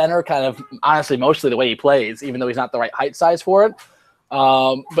 Tristan's a center, kind of honestly, mostly the way he plays, even though he's not the right height size for it.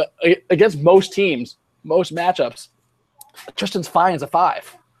 But against most teams, most matchups, Tristan's fine as a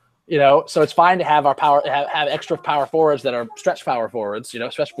 5. So it's fine to have our have extra power forwards that are stretch power forwards,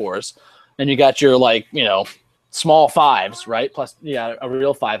 stretch fours, and you got your small 5s, right? Plus, a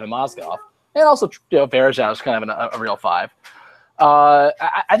real 5 in Mozgov, and also Verjao is kind of a real 5.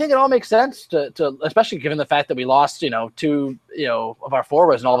 I think it all makes sense to especially given the fact that we lost 2 of our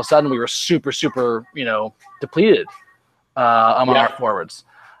forwards, and all of a sudden we were super depleted among our forwards.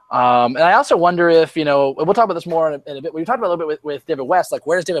 And I also wonder if, we'll talk about this more in a bit. We talked about a little bit with David West, like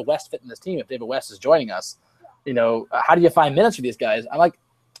where does David West fit in this team if David West is joining us? How do you find minutes for these guys? I'm like,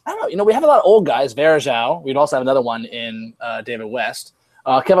 I don't know. We have a lot of old guys. Verjao. We'd also have another one in David West.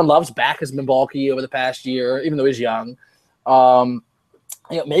 Kevin Love's back has been bulky over the past year, even though he's young.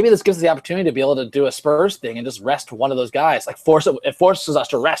 Maybe this gives us the opportunity to be able to do a Spurs thing and just rest one of those guys. Like it forces us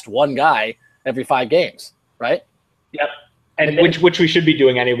to rest one guy every 5 games, right? Yep. And which we should be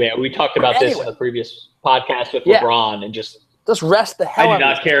doing anyway. We talked about this in the previous podcast with LeBron, and just rest the hell out of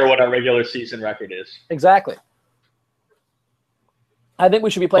I do not care what our regular season record is. Exactly. I think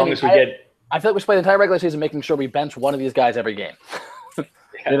we should be playing. I feel like we should play the entire regular season making sure we bench one of these guys every game.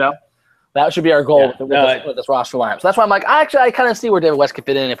 That should be our goal with this roster lineup. So that's why I'm like, I kind of see where David West could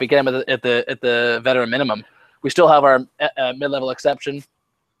fit in if we get him at the veteran minimum. We still have our mid-level exception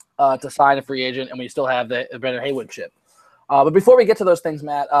to sign a free agent, and we still have the Brandon Haywood chip. But before we get to those things,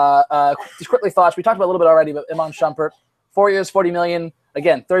 Matt, just quickly thoughts. We talked about a little bit already, but Iman Shumpert, 4 years, $40 million.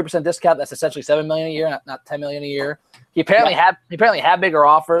 Again, 30% discount. That's essentially $7 million a year, not $10 million a year. He apparently had bigger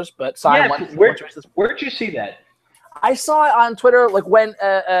offers, but signed one. Where'd you see that? I saw it on Twitter, like when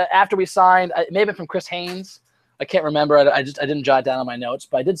after we signed. It may have been from Chris Haynes. I can't remember. I didn't jot it down on my notes,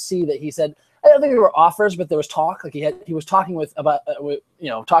 but I did see that he said, I don't think there were offers, but there was talk. Like he was talking with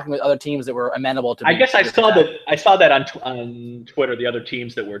other teams that were amenable to. I guess I saw that on Twitter. The other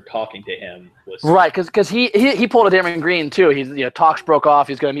teams that were talking to him was right because he pulled a Damon Green too. He's talks broke off.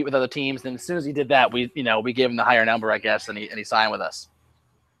 He's going to meet with other teams, and as soon as he did that, we gave him the higher number, I guess, and he signed with us.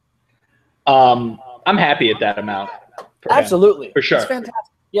 I'm happy at that amount. Absolutely, for sure, it's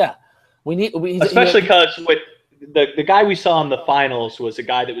fantastic. Yeah, especially because with. The guy we saw in the finals was a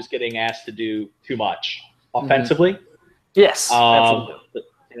guy that was getting asked to do too much offensively. Yes, absolutely.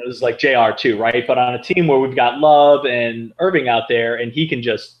 It was like JR too, right? But on a team where we've got Love and Irving out there, and he can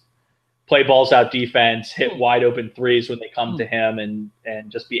just play balls out defense, hit wide open threes when they come to him, and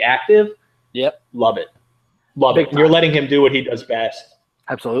just be active. Yep, love it. You're letting him do what he does best.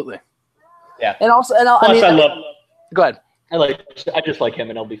 Absolutely. Yeah, and also, go ahead. I just like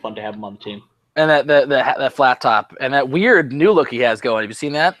him, and it'll be fun to have him on the team. And that flat top and that weird new look he has going. Have you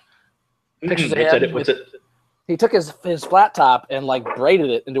seen that? Pictures of him. He took his flat top and like braided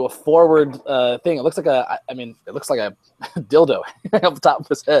it into a forward thing. It looks like a dildo off the top of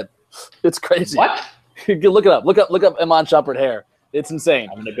his head. It's crazy. What? Look it up. Look up Iman Shumpert hair. It's insane.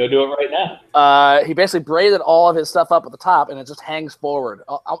 I'm gonna go do it right now. He basically braided all of his stuff up at the top, and it just hangs forward.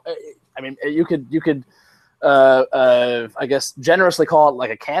 I mean, you could. I guess generously call it like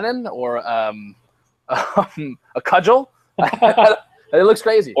a cannon or a cudgel. It looks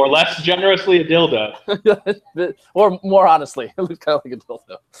crazy. Or less generously, a dildo. Or more honestly, it looks kind of like a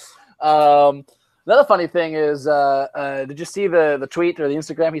dildo. Another funny thing is, did you see the tweet or the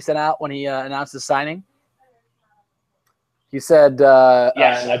Instagram he sent out when he announced his signing? He said,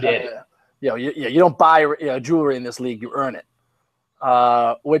 "Yes, I did. You don't buy jewelry in this league; you earn it."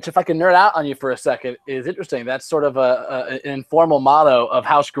 Which, if I can nerd out on you for a second, is interesting. That's sort of an informal motto of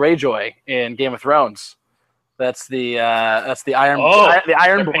House Greyjoy in Game of Thrones. That's the iron. The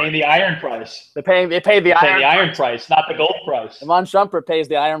iron. They're paying the iron price. They pay the iron price, not the gold price. Iman Shumpert pays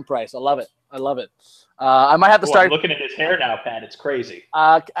the iron price. I love it. I might have to start. I'm looking at his hair now, Pat. It's crazy.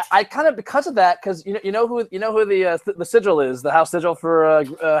 I kind of, because of that, because you know who the sigil is, the house sigil for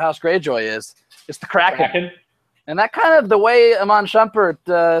House Greyjoy is. It's the Kraken. And that kind of the way Iman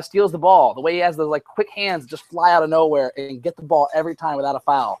Shumpert steals the ball, the way he has those like quick hands just fly out of nowhere and get the ball every time without a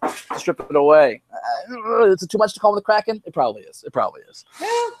foul, strip it away. Is it too much to call him the Kraken? It probably is.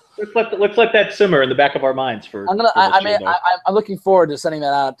 Yeah, let's let that simmer in the back of our minds for. I'm looking forward to sending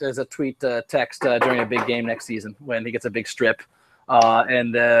that out as a tweet text during a big game next season when he gets a big strip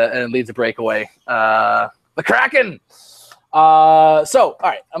and leads a breakaway. The Kraken. All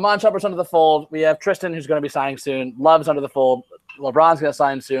right, Iman Shumpert's under the fold. We have Tristan, who's going to be signing soon. Love's under the fold. LeBron's going to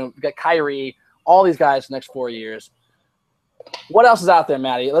sign soon. We've got Kyrie, all these guys for the next 4 years. What else is out there,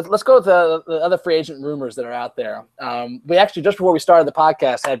 Matty? Let's go with the other free agent rumors that are out there. We actually, just before we started the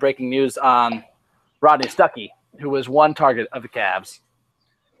podcast, had breaking news on Rodney Stuckey, who was one target of the Cavs.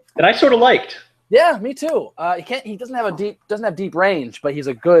 That I sort of liked. Yeah, me too. He doesn't have deep range, but he's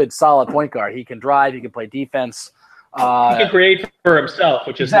a good, solid point guard. He can drive. He can play defense. He can create for himself,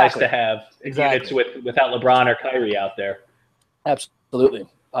 which is nice to have. Exactly. Units without LeBron or Kyrie out there. Absolutely.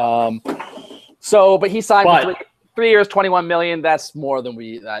 But he signed for 3 years, $21 million. That's more than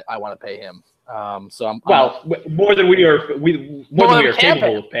I want to pay him. More than we are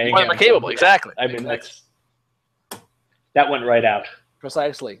capable of paying. More than we're capable, exactly. I mean, that went right out.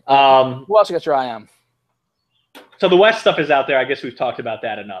 Precisely. Who else you got your eye on? So the West stuff is out there. I guess we've talked about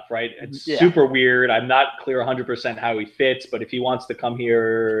that enough, right? It's super weird. I'm not clear 100% how he fits, but if he wants to come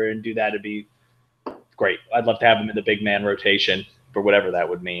here and do that, it'd be great. I'd love to have him in the big man rotation for whatever that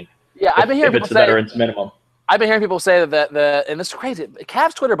would mean. Yeah, I've been hearing people say veterans minimum. I've been hearing people say that and this is crazy.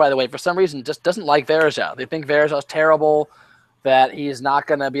 Cavs Twitter, by the way, for some reason just doesn't like Varejao. They think Varejao is terrible, that he's not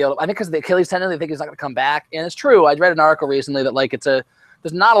going to be able to, I think because of the Achilles tendon, they think he's not going to come back. And it's true. I read an article recently that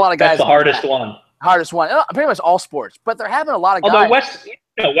there's not a lot of guys. That's the hardest one. Hardest one. Pretty much all sports. But they're having a lot of guys.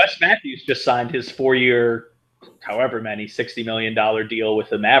 Although Wes Matthews just signed his 4-year, however many, $60 million deal with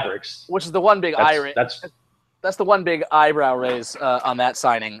the Mavericks. Which is the one big That's the one big eyebrow raise on that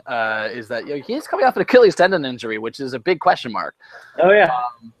signing, is that he's coming off an Achilles tendon injury, which is a big question mark. Oh, yeah.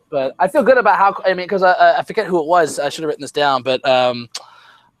 But I feel good about because I forget who it was. I should have written this down. But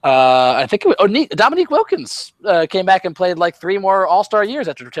I think Dominique Wilkins came back and played like 3 more All-Star years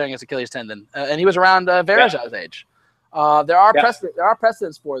after tearing his Achilles tendon. And he was around Varejao's age. There are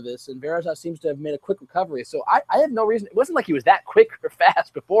precedents for this, and Varejao seems to have made a quick recovery. So I have no reason. It wasn't like he was that quick or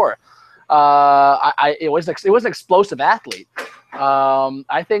fast before. It was an explosive athlete.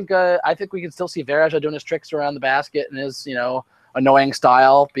 I think we can still see Varejao doing his tricks around the basket and his annoying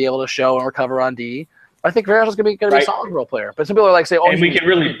style, be able to show and recover on D. I think Varejao's going to be a solid role player. But some people are like, and we can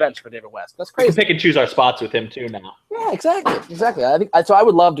really bench for David West. That's crazy. We can pick and choose our spots with him too now. Yeah, exactly. I think so. I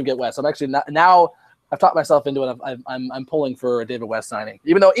would love to get West. I'm actually now. I've talked myself into it. I'm pulling for a David West signing,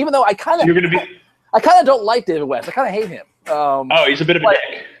 even though I kind of don't like David West. I kind of hate him. He's a bit of a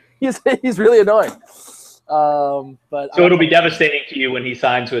dick. He's really annoying. So it'll be devastating to you when he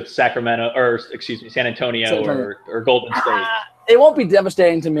signs with San Antonio or Golden State. It won't be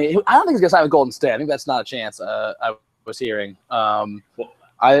devastating to me. I don't think he's going to sign with Golden State. I think that's not a chance. I was hearing.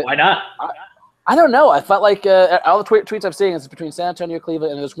 Why not? I don't know. I felt like all the tweets I've seen is between San Antonio,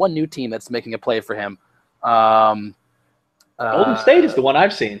 Cleveland, and there's one new team that's making a play for him. Golden State is the one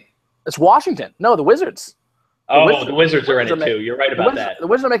I've seen. It's Washington. No, the Wizards. The Wizards are in it too. You're right about that. The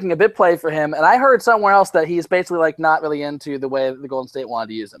Wizards are making a big play for him, and I heard somewhere else that he's basically not really into the way the Golden State wanted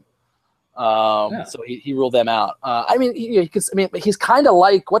to use him. So he ruled them out. He's kind of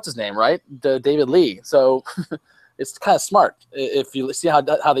like what's his name, right? David Lee. So it's kind of smart if you see how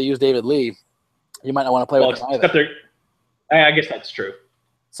they use David Lee. You might not want to play with him either. I guess that's true.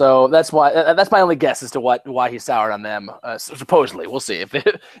 So that's my only guess as to why he soured on them. Supposedly, we'll see. If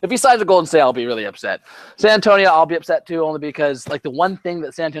he signs a Golden State, I'll be really upset. San Antonio, I'll be upset too, only because the one thing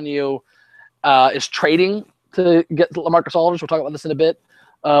that San Antonio is trading to get LaMarcus Aldridge, we'll talk about this in a bit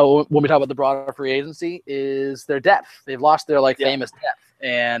when we talk about the broader free agency, is their depth. They've lost their famous depth,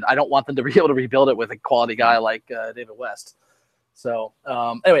 and I don't want them to be able to rebuild it with a quality guy like David West. So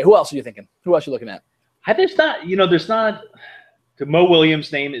anyway, who else are you thinking? Who else are you looking at? There's not. The Mo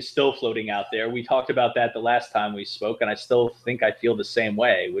Williams name is still floating out there. We talked about that the last time we spoke, and I still think I feel the same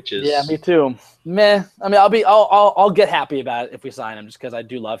way, which is me too. Meh. I mean, I'll get happy about it if we sign him, just because I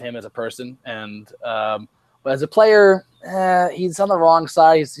do love him as a person, and but as a player, he's on the wrong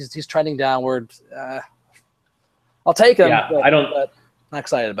side. He's trending downward. I'll take him. Yeah, but not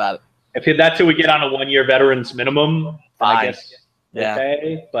excited about it. If that's who we get on a 1-year veterans minimum, fine. I guess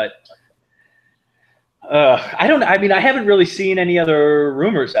okay, but. I haven't really seen any other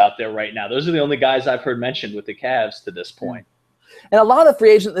rumors out there right now. Those are the only guys I've heard mentioned with the Cavs to this point. And a lot of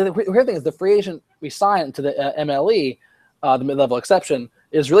free agent, the weird thing is the free agent we sign to the MLE, the mid-level exception,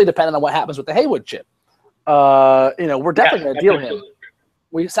 is really dependent on what happens with the Haywood chip. We're definitely going to deal him.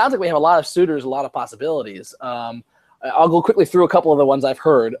 It sounds like we have a lot of suitors, a lot of possibilities. I'll go quickly through a couple of the ones I've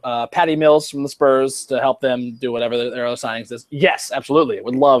heard. Patty Mills from the Spurs to help them do whatever their other signings is. Yes, absolutely.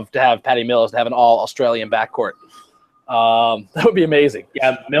 Would love to have Patty Mills to have an all-Australian backcourt. That would be amazing.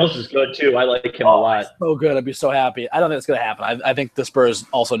 Yeah, Mills is good too. I like him a lot. So good. I'd be so happy. I don't think it's going to happen. I think the Spurs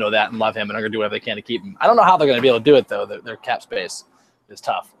also know that and love him and are going to do whatever they can to keep him. I don't know how they're going to be able to do it, though. Their cap space is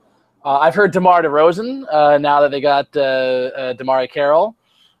tough. I've heard DeMar DeRozan now that they got DeMar Carroll,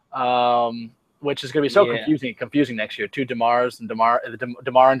 which is going to be so confusing next year. Two DeMars and DeMar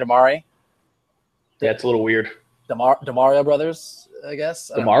and Damari. Yeah, it's a little weird. DeMario brothers, I guess.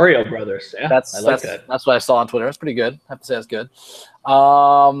 The Mario brothers. Yeah, that's what I saw on Twitter. That's pretty good. I have to say that's good. It's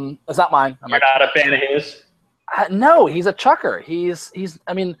not mine. You're not a fan of his? No, he's a chucker. He's.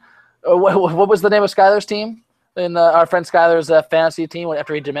 I mean, what was the name of Skylar's team? In our friend Skylar's fantasy team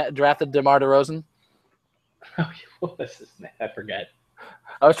after he drafted DeMar DeRozan? What was his name? I forget.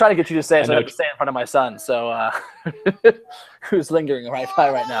 I was trying to get you to say it, so I have to say it in front of my son. So who's lingering right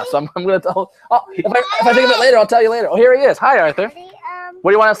now? So I'm going to tell. Oh, if I think of it later, I'll tell you later. Oh, here he is. Hi, Arthur.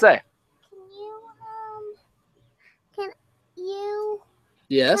 What do you want to say? Can you?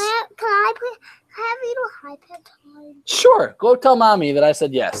 Yes. Can I have you do iPad time? Sure. Go tell mommy that I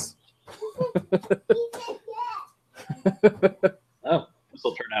said yes. Oh, this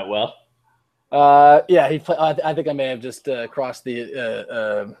will turn out well. Yeah, I think I may have just crossed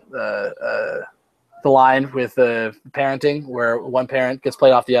the line with parenting, where one parent gets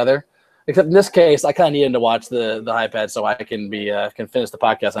played off the other. Except in this case, I kind of need him to watch the iPad so I can finish the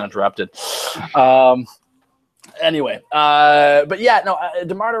podcast uninterrupted. Anyway, but yeah, no,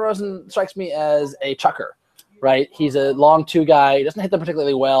 DeMar DeRozan strikes me as a chucker, right? He's a long two guy. He doesn't hit them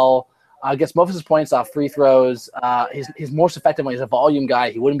particularly well. Gets most of his points off free throws. He's most effective when he's a volume guy.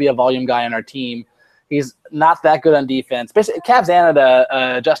 He wouldn't be a volume guy on our team. He's not that good on defense. Basically, Cavs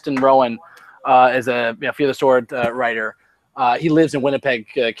Canada, Justin Rowan is a Fear the Sword writer. He lives in Winnipeg,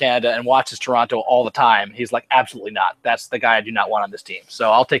 Canada, and watches Toronto all the time. He's like, absolutely not. That's the guy I do not want on this team.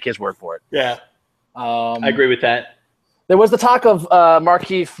 So I'll take his word for it. Yeah, I agree with that. There was the talk of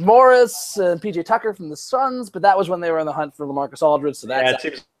Markieff Morris and PJ Tucker from the Suns, but that was when they were in the hunt for LaMarcus Aldridge. So that's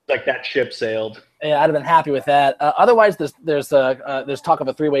it seems like that ship sailed. Yeah, I'd have been happy with that. Otherwise, there's talk of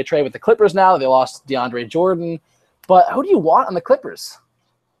a three-way trade with the Clippers now. They lost DeAndre Jordan, but who do you want on the Clippers?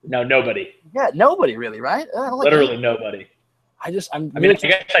 No, nobody. Yeah, nobody really, right? Literally nobody. I guess I think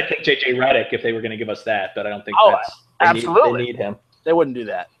JJ Redick if they were going to give us that, but I don't think absolutely they need him. They wouldn't do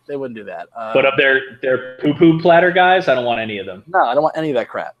that. But of their poo-poo platter guys, I don't want any of them. No, I don't want any of that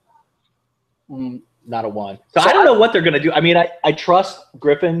crap. Not a one. So I don't know what they're going to do. I mean, I trust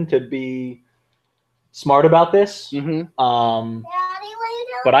Griffin to be smart about this. Mm-hmm.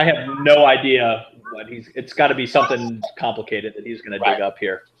 But I have no idea what it's got to be something complicated that he's going to dig up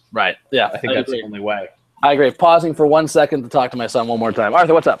here. Right. Yeah. I think that's the only way. I agree. Pausing for 1 second to talk to my son one more time.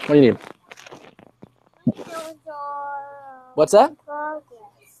 Arthur, what's up? What do you need? What's that?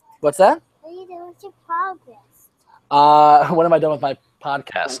 Progress. What's that? What are you doing with your progress? When am I done with my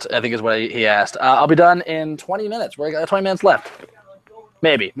podcast? I think is what he asked. I'll be done in 20 minutes. We're got 20 minutes left.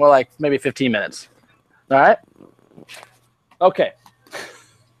 Maybe. More like maybe 15 minutes. All right? Okay.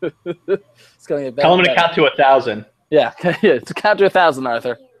 It's gonna get better. Tell him to count to 1,000. Yeah. To count to 1,000,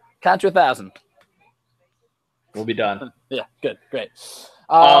 Arthur. Count to 1,000. We'll be done. Yeah, good. Great.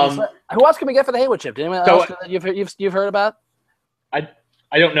 So who else can we get for the Haywood chip? Anyone else that you've heard about?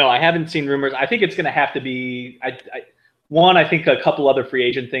 I don't know. I haven't seen rumors. I think it's going to have to be I think a couple other free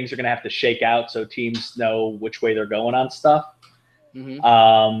agent things are going to have to shake out so teams know which way they're going on stuff.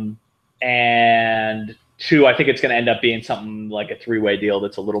 Mm-hmm. And two, I think it's going to end up being something like a three-way deal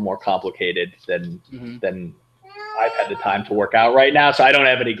that's a little more complicated than I've had the time to work out right now. So I don't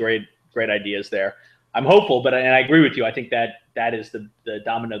have any great ideas there. I'm hopeful, and I agree with you. I think that is the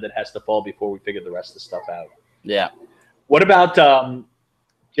domino that has to fall before we figure the rest of the stuff out. Yeah. What about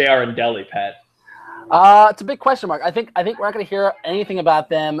JR and Delhi, Pat? It's a big question mark. I think we're not going to hear anything about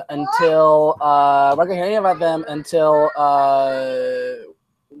them until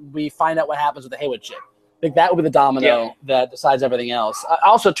we find out what happens with the Haywood chip. I think that would be the domino that decides everything else. I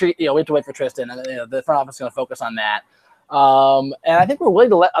also we have to wait for Tristan, and the front office is going to focus on that. And I think we're willing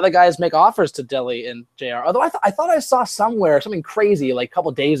to let other guys make offers to Delhi and JR. Although I thought I saw somewhere something crazy like a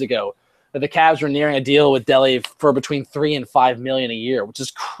couple days ago that the Cavs were nearing a deal with Delhi for between $3 and $5 million a year, which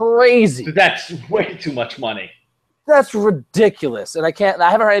is crazy. That's way too much money. That's ridiculous, and I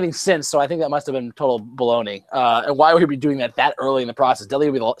haven't heard anything since. So I think that must have been total baloney. And why would we be doing that early in the process? Delhi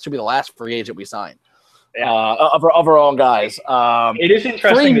should be the last free agent we sign. Yeah. Of our own guys. It is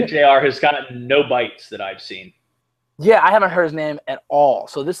interesting that JR has gotten no bites that I've seen. Yeah, I haven't heard his name at all.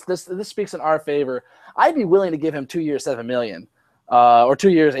 So this speaks in our favor. I'd be willing to give him 2 years, $7 million, or 2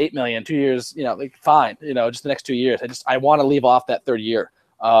 years, $8 million. 2 years, fine. Just the next 2 years. I want to leave off that third year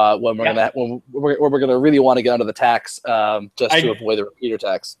when we're gonna really want to get under the tax just to avoid the repeater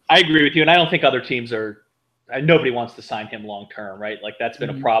tax. I agree with you, and I don't think other teams are. Nobody wants to sign him long term, right? Like that's been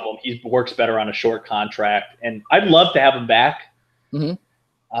a problem. He works better on a short contract, and I'd love to have him back. Mm-hmm.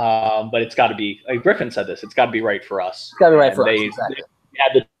 But it's got to be, like Griffin said this, it's got to be right for us. It's got to be right for us. Exactly. They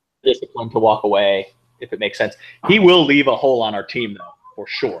have the discipline to walk away if it makes sense. He will leave a hole on our team, though, for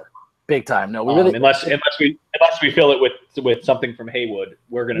sure. Big time. No, we really unless we fill it with something from Haywood,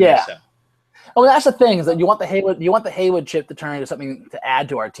 we're going to miss him. Oh, that's the thing, is that you want the Haywood chip to turn into something to add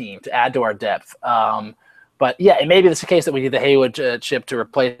to our team, to add to our depth. But yeah, it may be the case that we need the Haywood chip to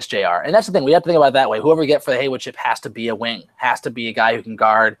replace JR. And that's the thing, we have to think about it that way. Whoever we get for the Haywood chip has to be a wing, has to be a guy who can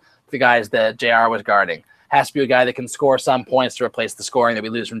guard the guys that JR was guarding, has to be a guy that can score some points to replace the scoring that we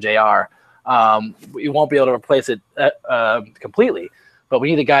lose from JR. We won't be able to replace it completely, but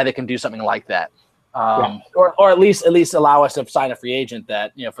we need a guy that can do something like that. Or at least allow us to sign a free agent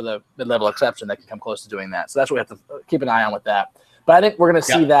that, for the mid-level exception that can come close to doing that. So that's what we have to keep an eye on with that. But I think we're going to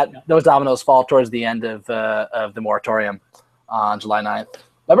see those dominoes fall towards the end of the moratorium on July 9th.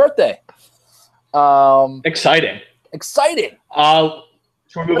 My birthday. Exciting.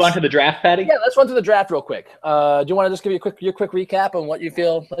 Should we move on to the draft, Patty? Yeah, let's run through the draft real quick. Do you want to just give your quick recap on what you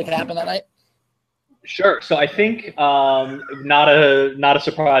feel like happened that night? Sure. So I think not a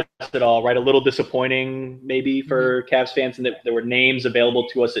surprise at all, right? A little disappointing maybe for Cavs fans in that there were names available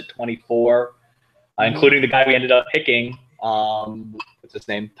to us at 24, including the guy we ended up picking. What's his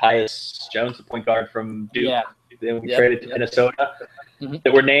name? Tyus Jones, the point guard from Duke. Yeah. We traded to Minnesota.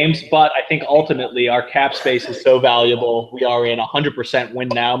 There were names, but I think ultimately our cap space is so valuable. We are in 100% win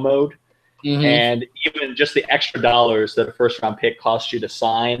now mode. And even just the extra dollars that a first-round pick costs you to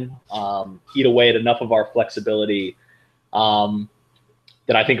sign eat away at enough of our flexibility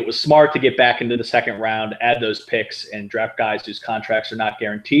that I think it was smart to get back into the second round, add those picks, and draft guys whose contracts are not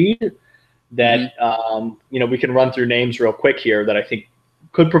guaranteed. That we can run through names real quick here that I think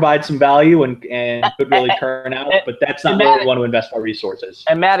could provide some value and could really turn out, but that's not where we want to invest our resources.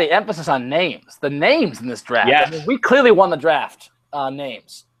 And Matty, emphasis on names. The names in this draft. Yes. I mean, we clearly won the draft on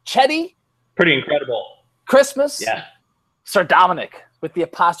names. Chetty. Pretty incredible. Christmas. Yeah. Sir Dominic with the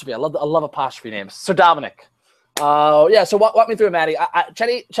apostrophe. I love apostrophe names. Sir Dominic. So walk me through it, Matty.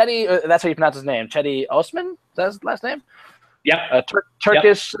 Chetty, that's how you pronounce his name. Chetty Osman? Is that his last name? Yeah.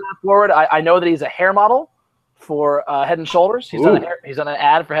 Turkish forward. I know that he's a hair model for Head and Shoulders. He's done an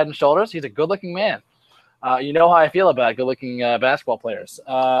ad for Head and Shoulders. He's a good-looking man. You know how I feel about good-looking basketball players.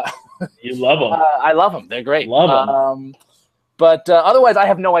 You love them. I love them. They're great. Love them. But otherwise, I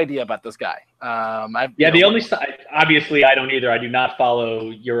have no idea about this guy. Obviously, I don't either. I do not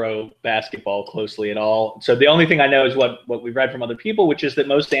follow Euro basketball closely at all. So the only thing I know is what we've read from other people, which is that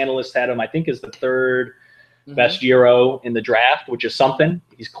most analysts had him, I think, as the third best Euro in the draft, which is something.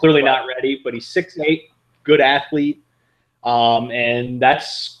 He's clearly not ready, but he's 6'8", good athlete. And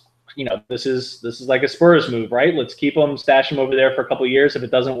that's, this is like a Spurs move, right? Let's keep him, stash him over there for a couple of years. If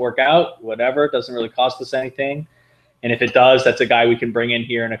it doesn't work out, whatever, it doesn't really cost us anything. And if it does, that's a guy we can bring in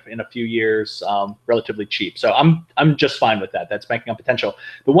here in a few years, relatively cheap. So I'm just fine with that. That's banking on potential.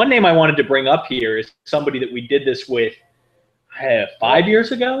 The one name I wanted to bring up here is somebody that we did this with 5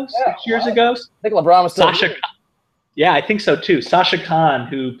 years ago, 6 years ago. I think LeBron was still Sasha. Yeah, I think so too. Sasha Khan,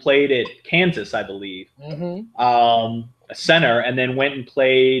 who played at Kansas, I believe, a center, and then went and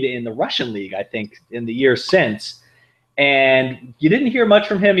played in the Russian league, I think, in the years since. And you didn't hear much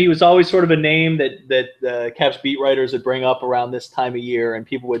from him. He was always sort of a name that the Cavs beat writers would bring up around this time of year, and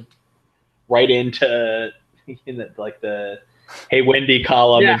people would write into the Hey Wendy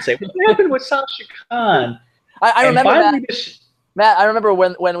column and say, "What happened with Sasha Khan?" I remember that. Matt, I remember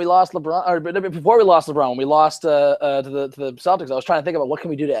when we lost LeBron, or before we lost LeBron, when we lost to the Celtics. I was trying to think about what can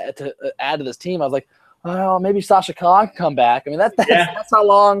we do to add to this team. I was like, oh, maybe Sasha Khan can come back. I mean, that's how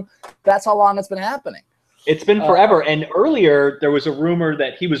long it's been happening. It's been forever. And earlier there was a rumor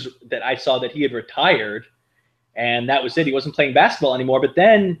that I saw that he had retired, and that was it. He wasn't playing basketball anymore. But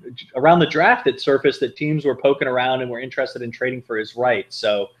then around the draft, it surfaced that teams were poking around and were interested in trading for his rights.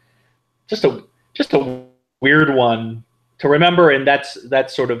 So just a weird one to remember, and that's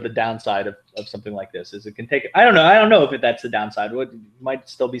sort of the downside of something like this. Is it can take. I don't know if that's the downside. It might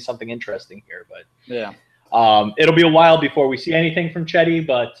still be something interesting here, but yeah. It'll be a while before we see anything from Chetty,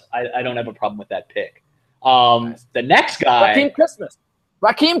 but I don't have a problem with that pick. The next guy,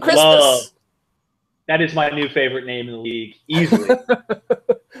 Raheem Christmas. That is my new favorite name in the league, easily.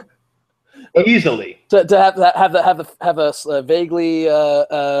 Easily. To have a vaguely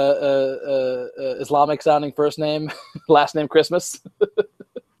Islamic sounding first name, last name Christmas.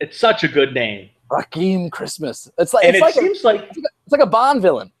 It's such a good name, Raheem Christmas. It's like a Bond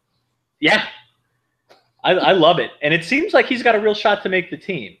villain. Yeah, I love it, and it seems like he's got a real shot to make the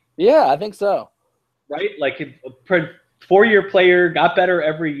team. Yeah, I think so. Right, like 4-year player, got better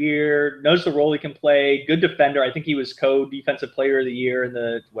every year, knows the role he can play, good defender. I think he was co-defensive player of the year in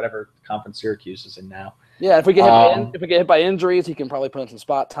the whatever conference Syracuse is in now. Yeah, if we get hit by injuries, he can probably put in some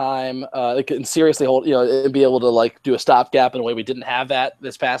spot time. They can seriously hold, and be able to like do a stopgap in a way we didn't have that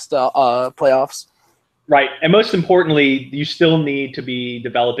this past playoffs. Right, and most importantly, you still need to be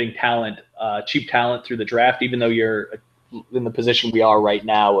developing talent, cheap talent through the draft, even though you're in the position we are right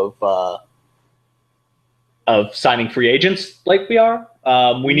now of signing free agents like we are.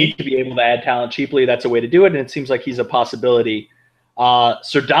 We need to be able to add talent cheaply. That's a way to do it, and it seems like he's a possibility.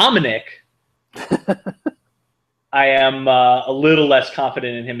 Sir Dominic. I am a little less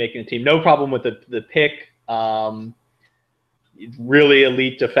confident in him making the team. No problem with the pick. Really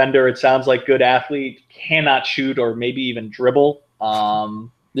elite defender. It sounds like good athlete. Cannot shoot or maybe even dribble.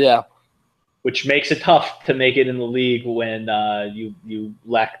 Yeah. Which makes it tough to make it in the league when you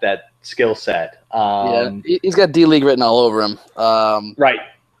lack that skill set. Yeah, he's got D-League written all over him. Right.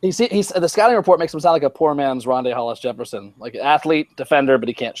 He's the scouting report makes him sound like a poor man's Rondé Hollis Jefferson, like an athlete, defender, but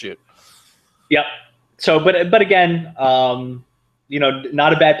he can't shoot. Yep. So, but again,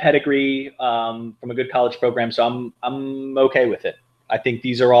 not a bad pedigree from a good college program. So I'm okay with it. I think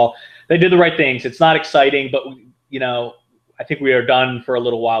these are all, they did the right things. It's not exciting, but I think we are done for a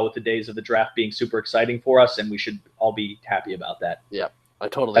little while with the days of the draft being super exciting for us, and we should all be happy about that. Yeah, I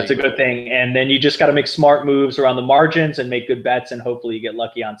totally. That's agree. A good thing. And then you just got to make smart moves around the margins and make good bets, and hopefully you get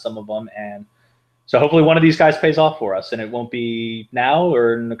lucky on some of them. And so hopefully one of these guys pays off for us, and it won't be now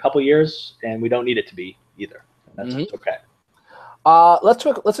or in a couple of years, and we don't need it to be either. And that's okay. Let's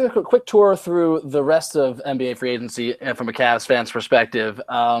take a quick tour through the rest of NBA free agency from a Cavs fan's perspective.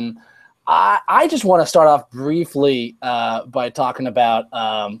 I just want to start off briefly by talking about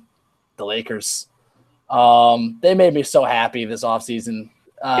the Lakers. They made me so happy this offseason.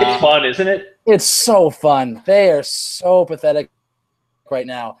 It's fun, isn't it? It's so fun. They are so pathetic right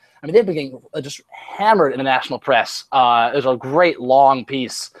now. I mean, they've been getting just hammered in the national press. There's a great long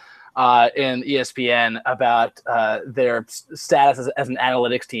piece in ESPN about their status as an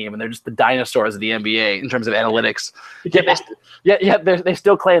analytics team, and they're just the dinosaurs of the NBA in terms of analytics. They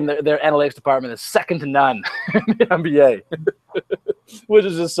still claim their analytics department is second to none in the NBA, which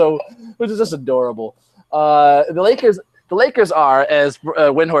is just adorable. The Lakers are, as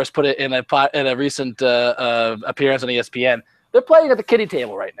Windhorst put it in a recent appearance on ESPN, they're playing at the kiddie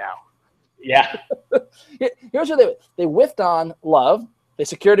table right now. Yeah. Here's what they whiffed on Love. They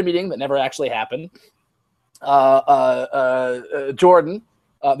secured a meeting that never actually happened. Jordan,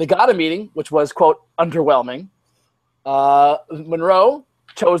 they got a meeting, which was, quote, underwhelming. Monroe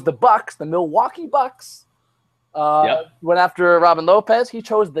chose the Bucks, the Milwaukee Bucks. Went after Robin Lopez. He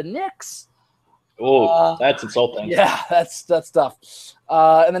chose the Knicks. Oh, that's insulting. Yeah, that's tough.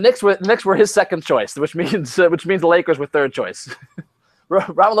 And the Knicks were his second choice, which means the Lakers were third choice.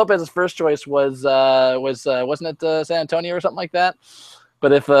 Robin Lopez's first choice was wasn't it San Antonio or something like that?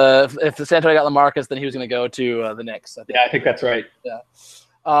 But if San Antonio got LaMarcus, then he was going to go to the Knicks. I think that's right. Yeah,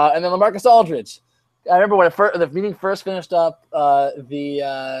 and then LaMarcus Aldridge. I remember when the meeting first finished up.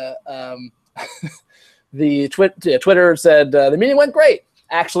 Twitter said the meeting went great.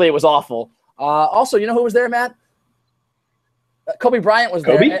 Actually, it was awful. Also, you know who was there, Matt? Kobe Bryant was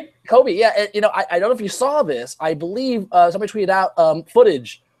there. Kobe, yeah. And, I don't know if you saw this. I believe somebody tweeted out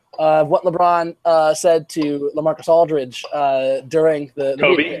footage of what LeBron said to LaMarcus Aldridge during the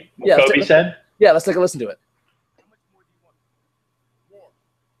Kobe. meeting. Yeah, Kobe said. Yeah, let's take a listen to it. How much more do you want? More.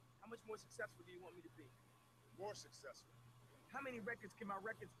 How much more successful do you want me to be? More successful. How many records can my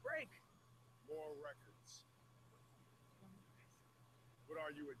records break? More records. But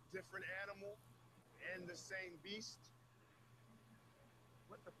are you a different animal and the same beast?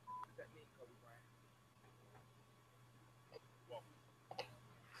 What the f does that mean, Kobe Bryant?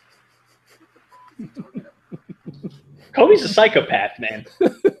 Kobe's a psychopath, man.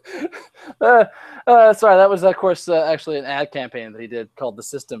 Sorry, that was, of course, actually an ad campaign that he did called The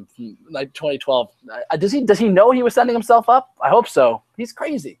System from 2012. Does he know he was setting himself up? I hope so. He's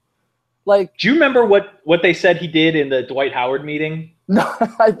crazy. Like, do you remember what they said he did in the Dwight Howard meeting? No,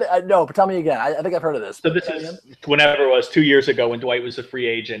 no, but tell me again. I think I've heard of this. So this is whenever it was 2 years ago when Dwight was a free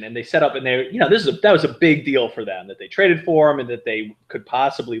agent, and they set up, and that was a big deal for them that they traded for him and that they could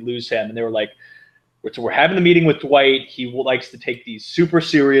possibly lose him, and they were like, we're having the meeting with Dwight. He likes to take these super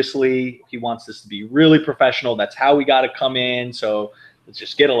seriously. He wants this to be really professional. That's how we got to come in. So let's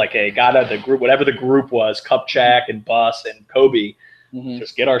just get the group, whatever the group was, Kupchak and Buss and Kobe. Mm-hmm.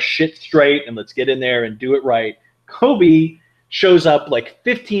 Just get our shit straight and let's get in there and do it right. Kobe shows up like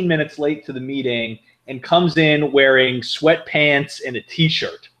 15 minutes late to the meeting and comes in wearing sweatpants and a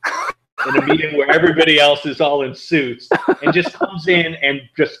T-shirt. in a meeting where everybody else is all in suits and just comes in and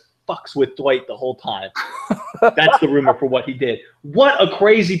just fucks with Dwight the whole time. That's the rumor for what he did. What a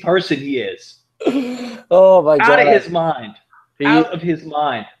crazy person he is. Oh my God. Out of his mind. Out of his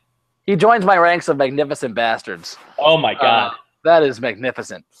mind. He joins my ranks of magnificent bastards. Oh my God. That is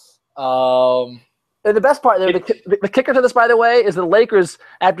magnificent. And the best part, the kicker to this, by the way, is the Lakers,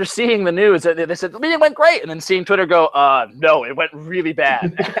 after seeing the news, they said the meeting went great, and then seeing Twitter go, no, it went really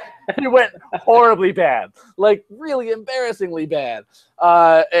bad. It went horribly bad, like really embarrassingly bad.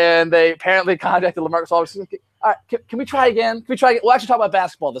 And they apparently contacted LaMarcus Aldridge. All right, can we try again? Can we try again? We'll actually talk about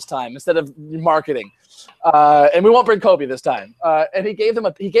basketball this time instead of marketing. And we won't bring Kobe this time. And he gave them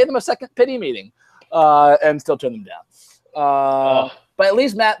a second pity meeting, and still turned them down. But at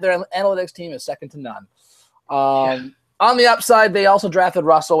least, Matt, their analytics team is second to none. On the upside, they also drafted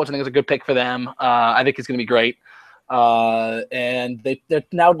Russell, which I think is a good pick for them. I think he's going to be great. And they've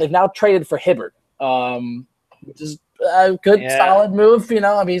now traded for Hibbert, which is a good, solid move.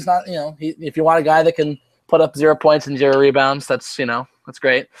 I mean, he's not, if you want a guy that can put up 0 points and 0 rebounds, that's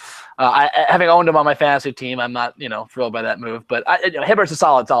great. Having owned him on my fantasy team, I'm not, thrilled by that move. But Hibbert's a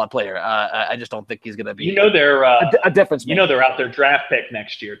solid player. I just don't think he's going to be. They're a difference. They're out their draft pick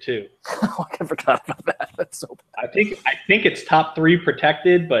next year too. I forgot about that. That's so bad. I think it's top 3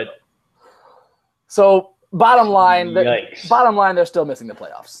 protected, but so bottom line, they're still missing the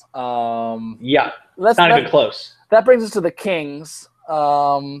playoffs. That's not even close. That brings us to the Kings.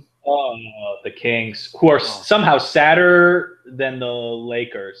 The Kings, who are somehow sadder than the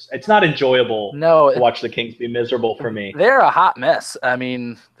Lakers. It's not enjoyable to watch the Kings be miserable for me. They're a hot mess. I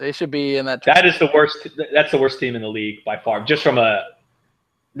mean, they should be in that. That is the worst. That's the worst team in the league by far. Just from they're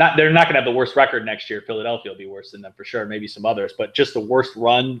not going to have the worst record next year. Philadelphia will be worse than them for sure. Maybe some others, but just the worst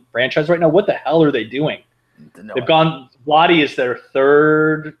run franchise right now. What the hell are they doing? They've gone. Vlade is their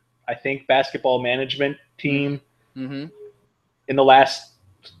third, I think, basketball management team in the last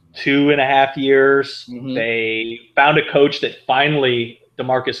 2.5 years. They found a coach that finally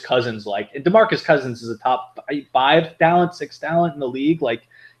DeMarcus Cousins liked. DeMarcus Cousins is a top 5 talent, 6 talent in the league. Like,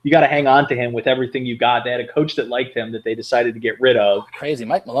 you got to hang on to him with everything you got. They had a coach that liked him that they decided to get rid of. Crazy.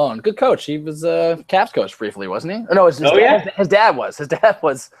 Mike Malone. Good coach. He was a Cavs coach briefly, wasn't he? Or no, his dad was. His dad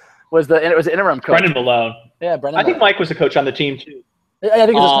was the interim coach. Brendan Malone. Yeah, Brendan I think Mike was a coach on the team too. I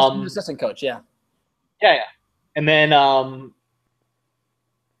think he was an assistant coach, yeah. Yeah. And then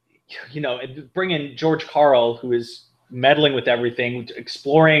bring in George Karl, who is meddling with everything,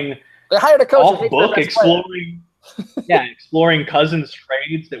 exploring. They hired a coach. Exploring Cousins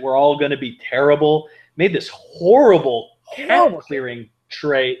trades that were all going to be terrible. Made this horrible cap clearing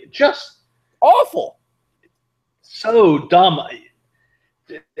trade, just awful, so dumb.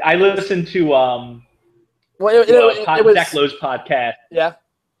 I listened to Zach Lowe's podcast. Yeah,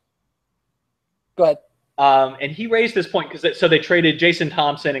 go ahead. And he raised this point because they traded Jason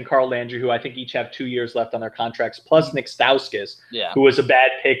Thompson and Carl Landry, who I think each have 2 years left on their contracts, plus Nick Stauskas, who was a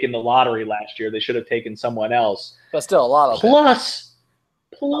bad pick in the lottery last year. They should have taken someone else. But still a lot of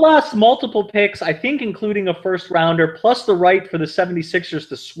plus multiple picks, I think including a first rounder, plus the right for the 76ers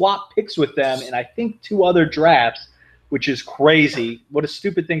to swap picks with them, and I think 2 other drafts, which is crazy. What a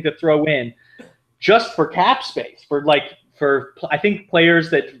stupid thing to throw in just for cap space, for I think players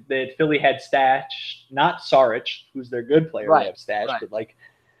that Philly had stashed, not Saric, who's their good player they have stashed, but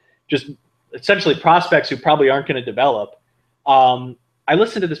just essentially prospects who probably aren't going to develop. I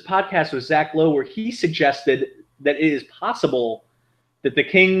listened to this podcast with Zach Lowe where he suggested that it is possible that the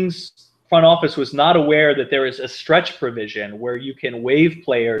Kings front office was not aware that there is a stretch provision where you can waive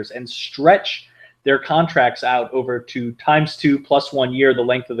players and stretch their contracts out over to ×2 plus 1 year, the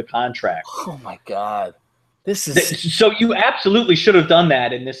length of the contract. Oh my God. So you absolutely should have done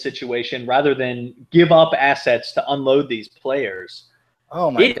that in this situation rather than give up assets to unload these players.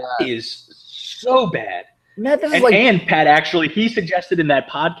 Oh my God. It is so bad. Man, and Pat, actually, he suggested in that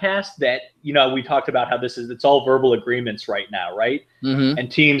podcast that, we talked about how it's all verbal agreements right now, right? Mm-hmm.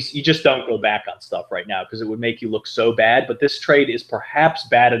 And teams, you just don't go back on stuff right now because it would make you look so bad. But this trade is perhaps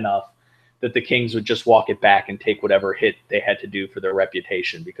bad enough that the Kings would just walk it back and take whatever hit they had to do for their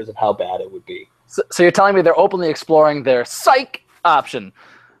reputation because of how bad it would be. So you're telling me they're openly exploring their psych option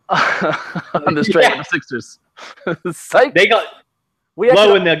on this trade with the Sixers? Psych. They got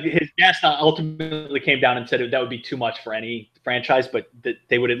Lowe and his guest ultimately came down and said that would be too much for any franchise, but that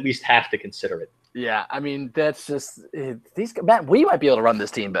they would at least have to consider it. Yeah, I mean that's just we might be able to run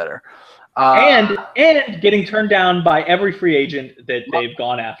this team better. And getting turned down by every free agent that they've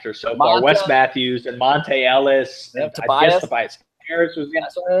gone after so far. Wes Matthews and Monte Ellis. And I guess Tobias Harris was going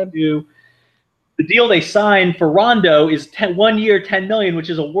to do. the deal they signed for Rondo is 1 year, $10 million, which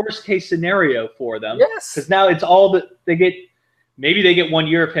is a worst case scenario for them. Yes. Because now it's all that they get. Maybe they get 1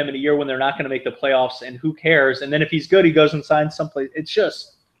 year of him in a year when they're not going to make the playoffs, and who cares? And then if he's good, he goes and signs someplace. It's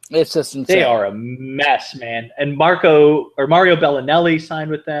just insane. They are a mess, man. And Mario Bellinelli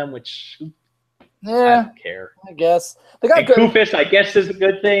signed with them, which I don't care. I guess they got good. Kufis, I guess, is a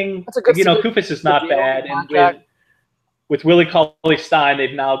good thing. That's a good. Kufis is not bad, and with Willie Cauley-Stein,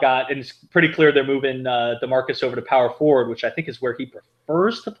 they've now got, and it's pretty clear they're moving DeMarcus over to power forward, which I think is where he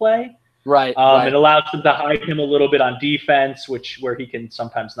prefers to play. Right. It allows them to hide him a little bit on defense, where he can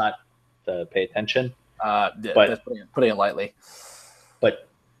sometimes not pay attention. But that's putting it lightly. But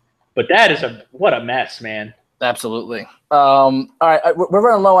that is what a mess, man. Absolutely. All right, we're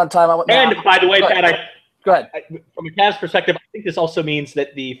running low on time. And by the way, Pat, go ahead. From a Cavs perspective, I think this also means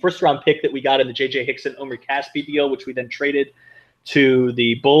that the first-round pick that we got in the J.J. Hickson, Omri Caspi deal, which we then traded to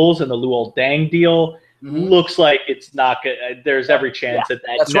the Bulls and the Luol Deng deal, looks like it's not good. There's every chance that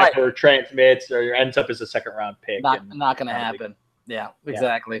never transmits or ends up as a second-round pick. Not going to happen. Yeah,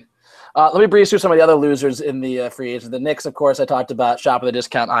 exactly. Let me breeze through some of the other losers in the free agents. The Knicks, of course, I talked about. Shop of the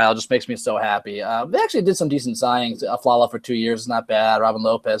discount aisle just makes me so happy. They actually did some decent signings. Flala for 2 years is not bad. Robin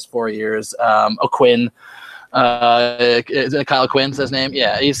Lopez 4 years. O'Quinn, is it Kyle Quinn's his name?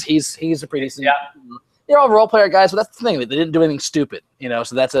 Yeah, he's a pretty decent. They're all role player guys, but that's the thing. They didn't do anything stupid,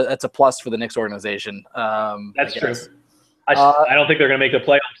 So that's a plus for the Knicks organization. That's true. I don't think they're going to make the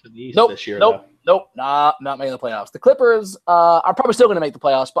playoffs in the East this year. Nope, not making the playoffs. The Clippers are probably still going to make the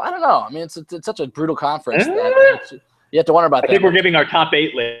playoffs, but I don't know. I mean, it's such a brutal conference that you have to wonder about that. I think we're giving our top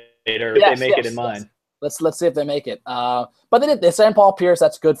 8 later if they make it in mind. Let's see if they make it. But they signed Paul Pierce.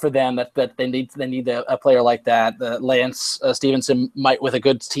 That's good for them. That they need a player like that. Lance Stevenson with a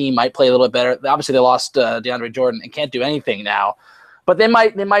good team might play a little bit better. Obviously, they lost DeAndre Jordan and can't do anything now. But they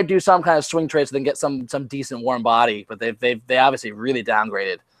might do some kind of swing trade so they can get some decent warm body. But they obviously really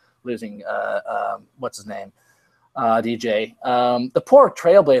downgraded, losing what's his name, DJ. The poor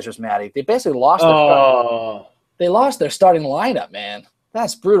Trailblazers, Matty. They basically lost. They lost their starting lineup, man.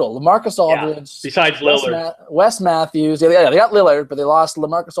 That's brutal. LaMarcus Aldridge. Besides Lillard. Wes Matthews. Yeah, they got Lillard, but they lost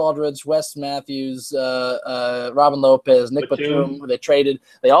LaMarcus Aldridge, Wes Matthews, Robin Lopez, Nick Batum, who they traded.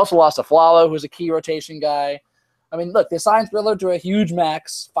 They also lost Aflalo, who's a key rotation guy. I mean, look, they signed Thriller to a huge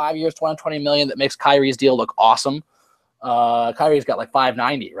max, 5 years, $220 million. That makes Kyrie's deal look awesome. Kyrie's got like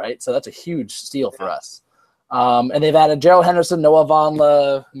 $590, right? So that's a huge steal for us. And they've added Gerald Henderson, Noah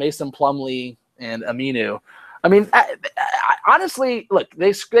Vonleh, Mason Plumlee, and Aminu. I mean, honestly, look,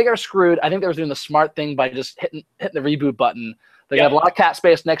 they got screwed. I think they were doing the smart thing by just hitting the reboot button. They have a lot of cap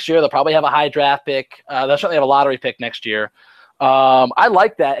space next year. They'll probably have a high draft pick. They'll certainly have a lottery pick next year. I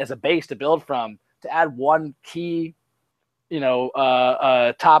like that as a base to build from. To add one key,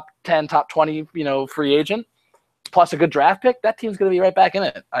 top 10, top 20, free agent, plus a good draft pick, that team's going to be right back in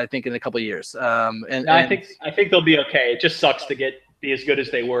it, I think, in a couple of years. I think they'll be okay. It just sucks to be as good as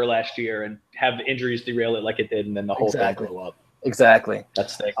they were last year and have injuries derail it like it did, and then the whole thing blow up. Exactly.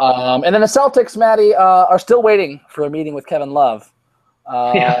 That's the and then the Celtics, Matty, are still waiting for a meeting with Kevin Love.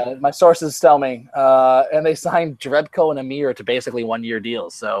 My sources tell me, and they signed Jerebko and Amir to basically 1 year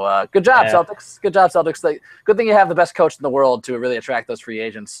deals. So good job, Celtics. Good job, Celtics. Good thing you have the best coach in the world to really attract those free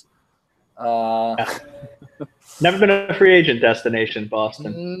agents. Never been a free agent destination,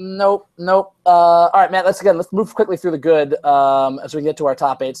 Boston. Nope. All right, Matt. Let's move quickly through the good as we get to our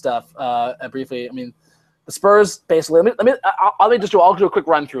top 8 stuff briefly. I mean, the Spurs basically. I'll do a quick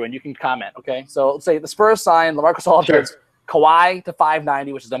run through and you can comment. Okay, so let's say the Spurs signed LaMarcus Aldridge. Sure. Kawhi to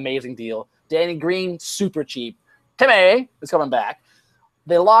 $590, which is an amazing deal. Danny Green, super cheap. Timmy is coming back.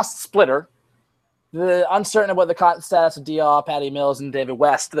 They lost Splitter. The uncertain about the status of Diop, Patty Mills, and David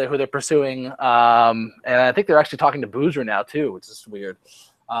West, who they're pursuing. And I think they're actually talking to Boozer now too, which is weird.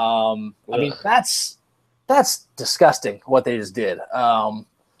 I mean, that's disgusting what they just did.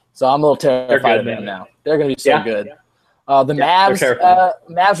 So I'm a little terrified of them now. They're going to be so good. The Mavs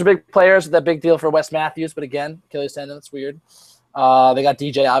are big players. That big deal for Wes Matthews, but again, Achilles tendon. That's weird. They got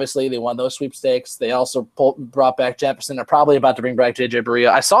DJ. Obviously, they won those sweepstakes. They also brought back Jefferson. They're probably about to bring back JJ Barea.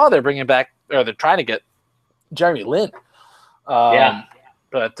 I saw they're bringing back, or they're trying to get Jeremy Lin.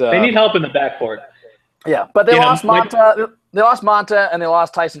 But they need help in the backcourt. Yeah, but they lost Monta. They lost Monta and they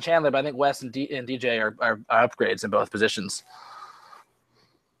lost Tyson Chandler. But I think Wes and DJ are upgrades in both positions.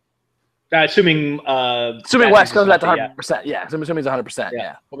 Assuming West comes back to 100%. Yeah, assuming he's 100%.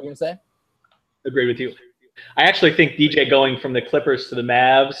 Yeah. What were we going to say? Agree with you. I actually think DJ going from the Clippers to the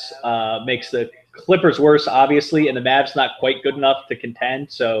Mavs makes the Clippers worse, obviously, and the Mavs not quite good enough to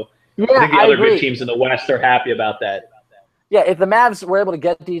contend. So I think the other good teams in the West are happy about that. Yeah, if the Mavs were able to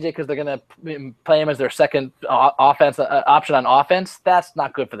get DJ because they're going to play him as their second offense option on offense, that's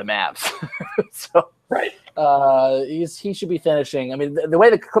not good for the Mavs. So Right. he should be finishing. I mean, the way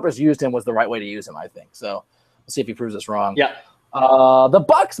the Clippers used him was the right way to use him, I think. So we'll see if he proves us wrong. Yeah. The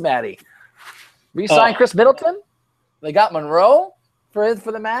Bucks, Matty, re-signed Chris Middleton. They got Monroe for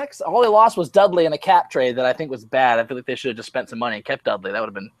the max. All they lost was Dudley in a cap trade that I think was bad. I feel like they should have just spent some money and kept Dudley. That would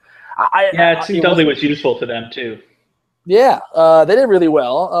have been. It seemed Dudley was useful to them too. Yeah, they did really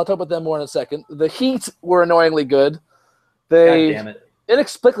well. I'll talk about them more in a second. The Heat were annoyingly good. God damn it.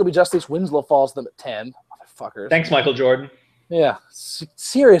 Inexplicably, Justice Winslow falls to them at 10. Motherfuckers. Thanks, Michael Jordan. Yeah,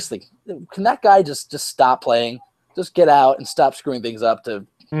 seriously. Can that guy just stop playing? Just get out and stop screwing things up to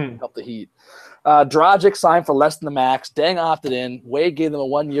help the Heat. Dragic signed for less than the max. Deng opted in. Wade gave them a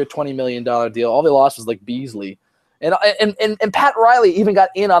 1-year, $20 million deal. All they lost was like Beasley. And Pat Riley even got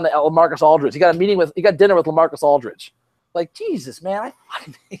in on the LaMarcus Aldridge. He got dinner with LaMarcus Aldridge. Like, Jesus, man, I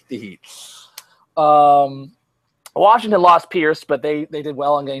fucking hate the Heat. Washington lost Pierce, but they did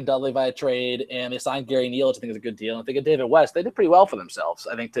well on getting Dudley via trade, and they signed Gary Neal, which I think is a good deal. And if they get David West, they did pretty well for themselves,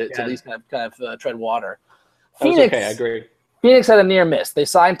 I think, to at least kind of tread water. Phoenix, okay, I agree. Phoenix had a near miss. They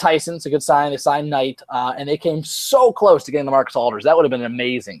signed Tyson. It's a good sign. They signed Knight, and they came so close to getting the Marcus Aldridge. That would have been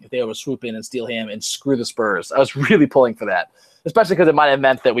amazing if they were to swoop in and steal him and screw the Spurs. I was really pulling for that, especially because it might have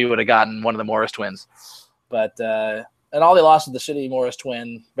meant that we would have gotten one of the Morris twins. But and all they lost was the shitty Morris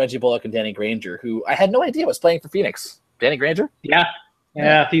twin, Reggie Bullock and Danny Granger, who I had no idea was playing for Phoenix. Danny Granger? Yeah.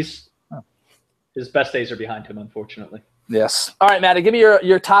 His best days are behind him, unfortunately. Yes. All right, Matty, give me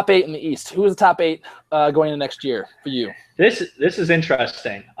your top 8 in the East. Who is the top 8 going into next year for you? This is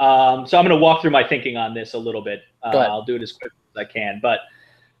interesting. So I'm going to walk through my thinking on this a little bit. I'll do it as quick as I can. But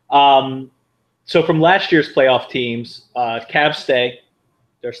so from last year's playoff teams, Cavs stay.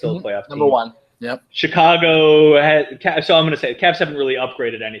 They're still a playoff team. Number 1. Yep. Chicago so I'm going to say the Cavs haven't really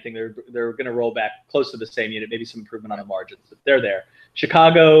upgraded anything. They're going to roll back close to the same unit, maybe some improvement on the margins. But they're there.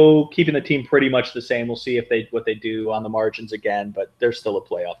 Chicago keeping the team pretty much the same. We'll see what they do on the margins again, but they're still a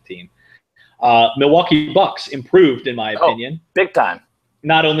playoff team. Milwaukee Bucks improved, in my opinion. Big time.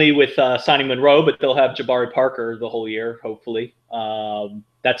 Not only with signing Monroe, but they'll have Jabari Parker the whole year, hopefully.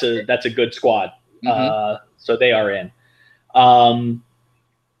 That's a good squad. So they are in.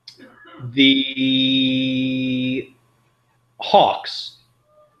 The Hawks,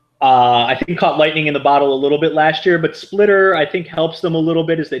 I think, caught lightning in the bottle a little bit last year, but Splitter, I think, helps them a little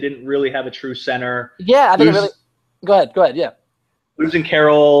bit as they didn't really have a true center. Yeah, I think Go ahead, yeah. Losing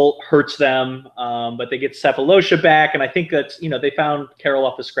Carroll hurts them, but they get Cephalosha back, and I think that's, they found Carroll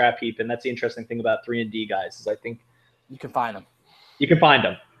off the scrap heap, and that's the interesting thing about 3-and-D guys is I think you can find them.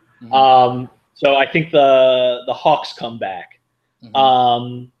 So I think the Hawks come back.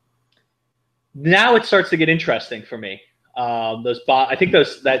 Now it starts to get interesting for me. I think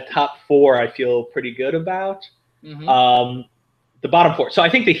that top 4 I feel pretty good about. The bottom 4. So I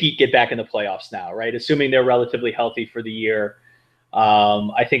think the Heat get back in the playoffs now, right? Assuming they're relatively healthy for the year.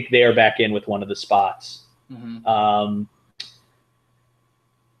 I think they're back in with one of the spots. Now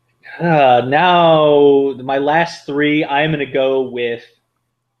my last 3, I'm going to go with.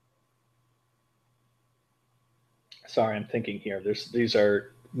 Sorry, I'm thinking here. These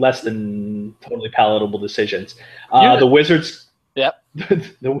are less than totally palatable decisions. The Wizards. Yep.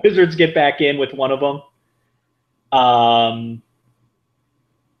 The Wizards get back in with one of them.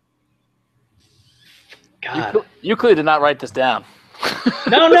 God, you clearly did not write this down.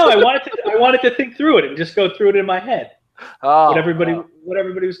 No. I wanted to think through it and just go through it in my head. What everybody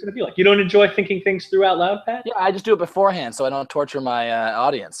was going to be like. You don't enjoy thinking things through out loud, Pat? Yeah, I just do it beforehand so I don't torture my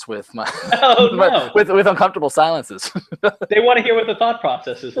audience with my with uncomfortable silences. They want to hear what the thought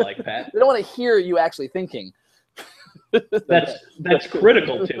process is like, Pat. They don't want to hear you actually thinking. That's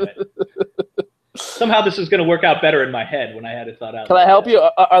critical to it. Somehow this is going to work out better in my head when I had it thought out. Can I help you?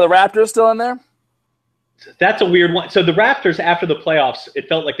 Are the Raptors still in there? That's a weird one. So the Raptors, after the playoffs, it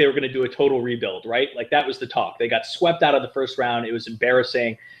felt like they were going to do a total rebuild, right? Like that was the talk. They got swept out of the first round. It was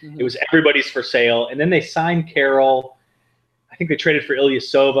embarrassing. It was everybody's for sale. And then they signed Carroll. I think they traded for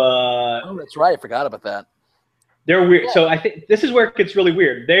Ilyasova. Oh, that's right. I forgot about that. They're weird. Yeah. So I think this is where it gets really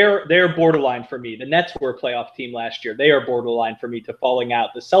weird. They're borderline for me. The Nets were a playoff team last year. They are borderline for me to falling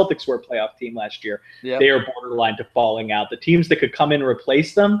out. The Celtics were a playoff team last year. Yep. They are borderline to falling out. The teams that could come in and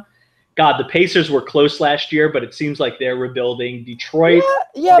replace them, God, the Pacers were close last year, but it seems like they're rebuilding. Detroit,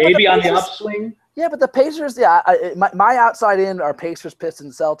 maybe on the upswing. Yeah, but the Pacers, my outside in are Pacers,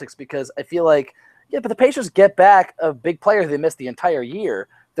 Pistons, Celtics, because I feel like, but the Pacers get back a big player they missed the entire year.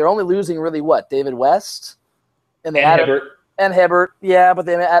 They're only losing really David West? And Hibbert. And Hibbert, yeah, but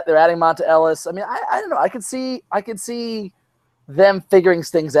they're adding Monta Ellis. I mean, I don't know. I could see them figuring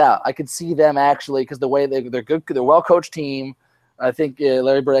things out. I could see them actually, because the way they're good, they're a well-coached team. I think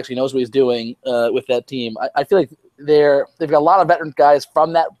Larry Bird actually knows what he's doing with that team. I feel like they've got a lot of veteran guys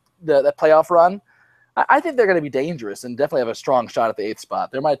from that playoff run. I think they're going to be dangerous and definitely have a strong shot at the 8th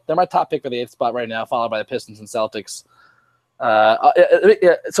spot. They're my top pick for the 8th spot right now, followed by the Pistons and Celtics.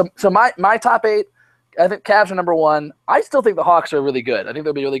 So my top 8, I think Cavs are number 1. I still think the Hawks are really good. I think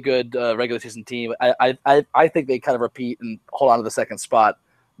they'll be a really good regular season team. I think they kind of repeat and hold on to the 2nd spot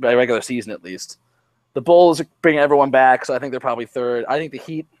by regular season at least. The Bulls are bringing everyone back, so I think they're probably 3rd. I think the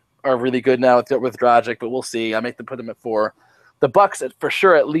Heat are really good now with Dragic, but we'll see. I make them put them at 4. The Bucks for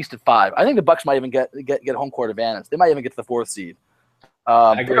sure at least at 5. I think the Bucks might even get home court advantage. They might even get to the 4th seed.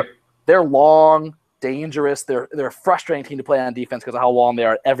 I agree. They're long, dangerous. They're a frustrating team to play on defense because of how long they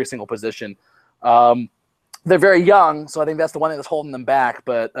are at every single position. They're very young, so I think that's the one thing that's holding them back.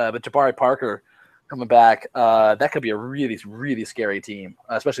 But Jabari Parker coming back, that could be a really, really scary team,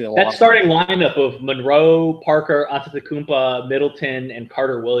 especially in the long That starting lineup of Monroe, Parker, Antetokounmpo, Middleton, and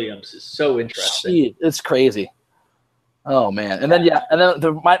Carter Williams is so interesting. Gee, it's crazy. Oh man, and then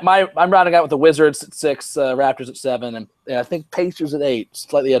I'm rounding out with the Wizards at 6, Raptors at 7, and I think Pacers at 8,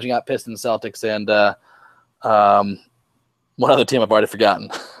 slightly edging out Pistons, Celtics, and one other team I've already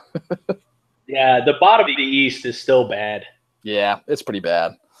forgotten. Yeah, the bottom of the East is still bad. Yeah, it's pretty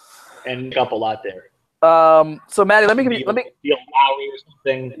bad. And up a lot there. So Matty, let me Lowry or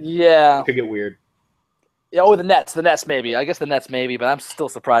something. Yeah, it could get weird. Yeah, the Nets maybe. I guess the Nets maybe, but I'm still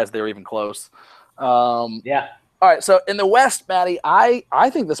surprised they were even close. Yeah. All right, so in the West, Matty, I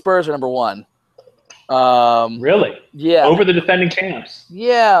think the Spurs are number 1. Really? Yeah. Over the defending champs.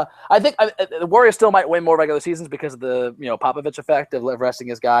 Yeah, I think the Warriors still might win more regular seasons because of the Popovich effect of resting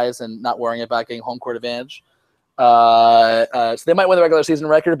his guys and not worrying about getting home court advantage. So they might win the regular season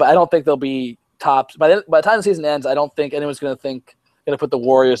record, but I don't think they'll be tops. By the time the season ends, I don't think anyone's going to put the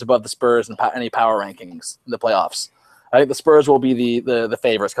Warriors above the Spurs in any power rankings in the playoffs. I think the Spurs will be the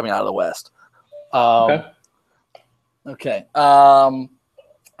favorites coming out of the West. Okay. And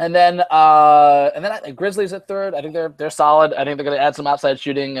then I think Grizzlies at 3rd. I think they're solid. I think they're going to add some outside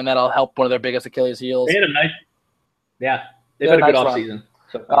shooting, and that'll help one of their biggest Achilles heels. They had a nice, they've had a good offseason.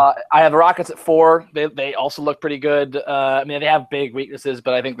 So I have the Rockets at 4. They also look pretty good. I mean, they have big weaknesses,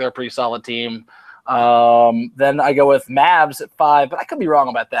 but I think they're a pretty solid team. Then I go with Mavs at 5, but I could be wrong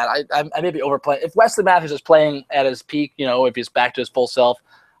about that. I may be overplaying. If Wesley Matthews is playing at his peak, if he's back to his full self,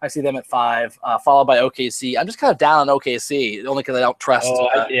 I see them at 5, followed by OKC. I'm just kind of down on OKC, only because I don't trust.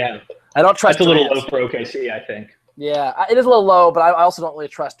 I don't trust. That's a little low for OKC, I think. Yeah, it is a little low, but I also don't really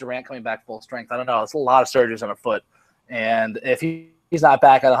trust Durant coming back full strength. I don't know. It's a lot of surgeries on a foot, and if he's not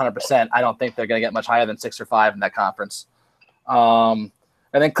back at 100%, I don't think they're going to get much higher than 6 or 5 in that conference. And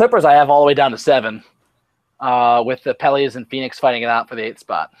then Clippers, I have all the way down to 7, with the Pelicans and Phoenix fighting it out for the 8th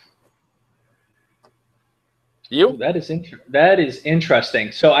spot. You? That is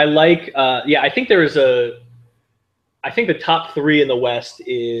interesting. So I like. I think I think the top 3 in the West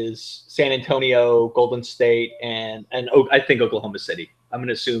is San Antonio, Golden State, and I think Oklahoma City. I'm going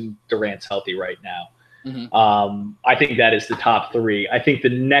to assume Durant's healthy right now. Mm-hmm. I think that is the top 3. I think the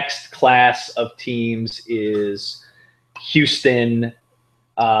next class of teams is Houston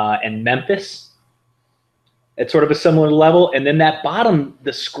and Memphis at sort of a similar level. And then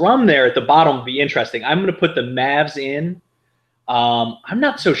the scrum there at the bottom will be interesting. I'm going to put the Mavs in. I'm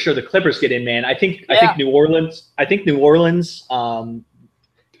not so sure the Clippers get in, man. I think New Orleans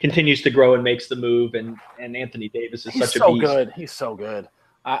continues to grow and makes the move, and Anthony Davis is such a beast. Good. He's so good.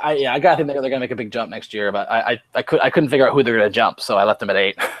 I gotta think they're gonna make a big jump next year, but I couldn't figure out who they're gonna jump, so I left them at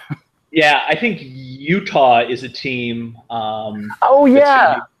 8. Yeah, I think Utah is a team. That's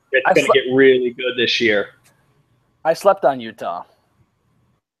gonna get really good this year. I slept on Utah.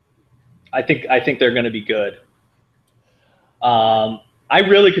 I think they're gonna be good. I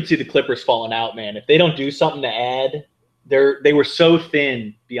really could see the Clippers falling out, man. If they don't do something to add, they were so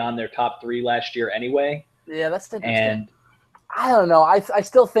thin beyond their top 3 last year anyway. Yeah, that's interesting. And I don't know. I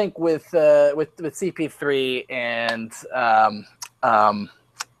still think with CP3 and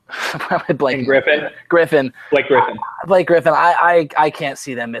Blake Griffin. Blake Griffin. I can't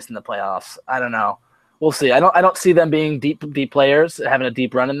see them missing the playoffs. I don't know. We'll see. I don't see them being deep players, having a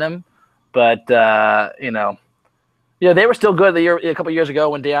deep run in them. But they were still good a couple years ago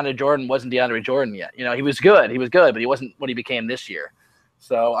when DeAndre Jordan wasn't DeAndre Jordan yet. He was good, but he wasn't what he became this year.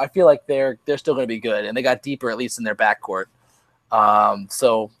 So I feel like they're still going to be good, and they got deeper at least in their backcourt.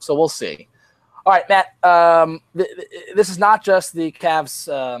 So we'll see. All right, Matt. This is not just the Cavs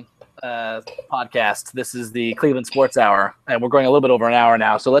podcast. This is the Cleveland Sports Hour, and we're going a little bit over an hour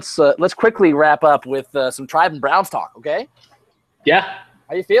now. So let's quickly wrap up with some Tribe and Browns talk. Okay. Yeah.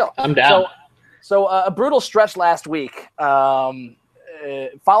 How you feel? I'm down. So a brutal stretch last week, followed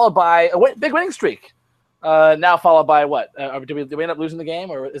by a big winning streak. Now followed by what? Did we end up losing the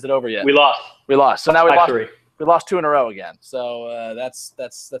game, or is it over yet? We lost. We lost. So now we 5-3. We lost 2 in a row again. So that's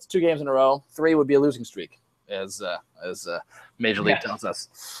 2 games in a row. 3 would be a losing streak, as Major League tells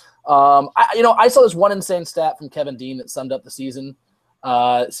us. I saw this one insane stat from Kevin Dean that summed up the season.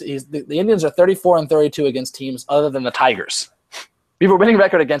 The Indians are 34-32 against teams other than the Tigers. We have a winning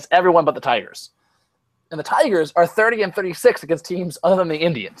record against everyone but the Tigers. And the Tigers are 30-36 against teams other than the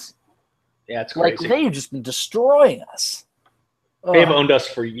Indians. Yeah, it's crazy. Like, they've just been destroying us. They have owned us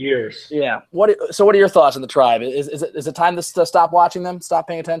for years. Yeah. So what are your thoughts on the Tribe? Is it time to stop watching them, stop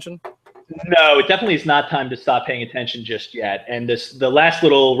paying attention? No, it definitely is not time to stop paying attention just yet. And the last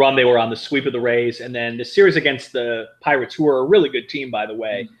little run they were on, the sweep of the Rays, and then the series against the Pirates, who are a really good team, by the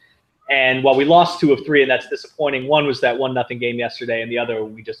way. And while we lost 2 of 3, and that's disappointing, one was that 1-0 game yesterday, and the other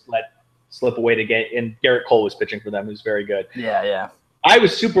we just let slip away to get. And Garrett Cole was pitching for them, who's very good. Yeah. I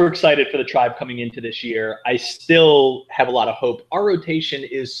was super excited for the Tribe coming into this year. I still have a lot of hope. Our rotation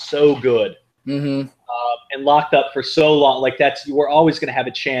is so good. Mm-hmm. And locked up for so long. Like, we're always going to have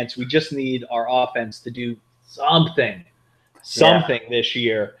a chance. We just need our offense to do something this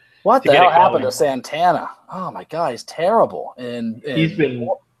year. What the hell happened to Santana? Oh my God, he's terrible. And he's been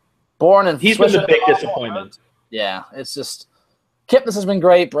he's been the big disappointment. Yeah, it's just Kipnis has been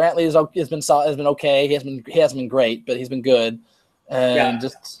great. Brantley has been okay. He hasn't been great, but he's been good. And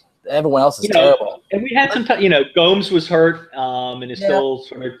just everyone else is terrible. And we had some time. Gomes was hurt and is still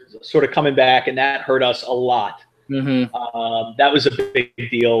sort of coming back, and that hurt us a lot. Mm-hmm. That was a big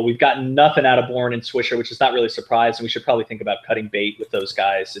deal. We've gotten nothing out of Bourne and Swisher, which is not really surprising. We should probably think about cutting bait with those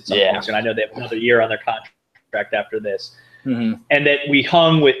guys at some point. And I know they have another year on their contract after this. Mm-hmm. And that we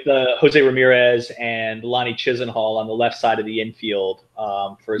hung with Jose Ramirez and Lonnie Chisenhall on the left side of the infield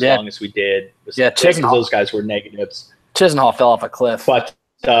for as long as we did. Those guys were negatives. Chisenhall fell off a cliff. But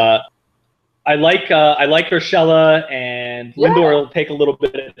I like Urshela, and Lindor will take a little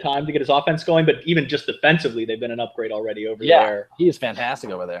bit of time to get his offense going, but even just defensively, they've been an upgrade already over there. He is fantastic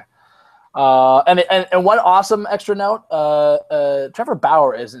over there. And one awesome extra note: Trevor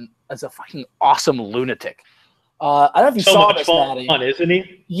Bauer is a fucking awesome lunatic. I don't know if you saw this, Matty. Fun, isn't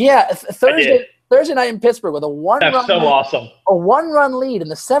he? Yeah, Thursday night in Pittsburgh with a one-run lead in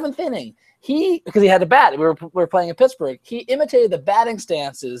the 7th inning. Because he had to bat. We were playing in Pittsburgh. He imitated the batting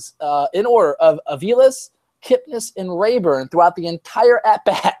stances in order of Aviles, Kipnis, and Rayburn throughout the entire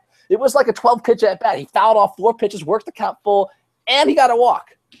at-bat. It was like a 12-pitch at-bat. He fouled off 4 pitches, worked the count full, and he got a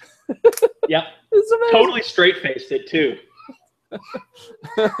walk. Yep. It's amazing. Totally straight-faced it, too.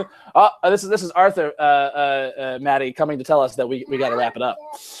 This is Arthur, Matty, coming to tell us that we got to wrap it up.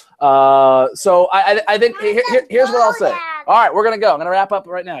 So I think here's what I'll say. All right, we're gonna go. I'm gonna wrap up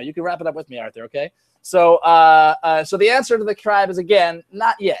right now. You can wrap it up with me, Arthur. Okay. So so the answer to the Tribe is again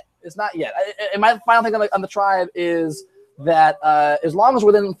not yet. It's not yet. And my final thing on the Tribe is that as long as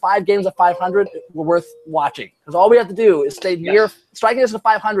we're within 5 games of 500, we're worth watching. Because all we have to do is stay near striking distance of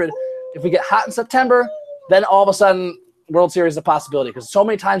 500. If we get hot in September, then all of a sudden World Series is a possibility. Because so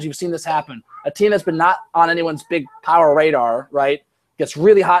many times you've seen this happen. A team that's been not on anyone's big power radar, right, gets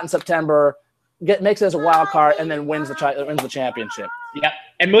really hot in September, makes it as a wild card, and then wins the championship. Yeah,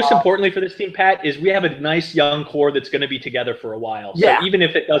 and most importantly for this team, Pat, is we have a nice young core that's going to be together for a while. So even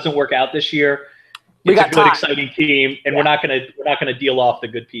if it doesn't work out this year, it's a good, exciting team, and we're not going to deal off the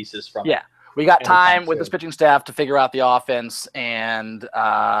good pieces from it. Yeah, we got time with this pitching staff to figure out the offense, and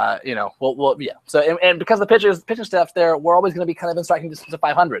we'll So and because the pitching staff's there, we're always going to be kind of in striking distance of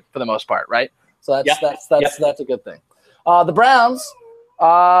 500 for the most part, right? So that's a good thing. The Browns. You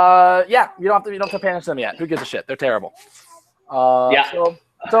don't have to pay attention to them yet. Who gives a shit? They're terrible. So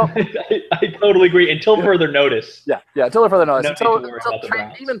I totally agree. Until further notice. Yeah. Until further notice.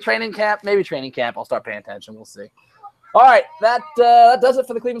 Even training camp, maybe training camp. I'll start paying attention. We'll see. All right, that does it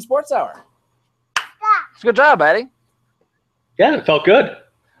for the Cleveland Sports Hour. It's a good job, Matty. Yeah, it felt good.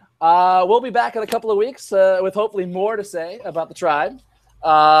 We'll be back in a couple of weeks with hopefully more to say about the Tribe,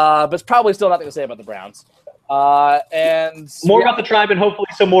 but it's probably still nothing to say about the Browns. And more about the Tribe, and hopefully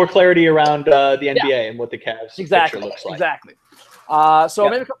some more clarity around the NBA and what the Cavs picture looks like. Exactly.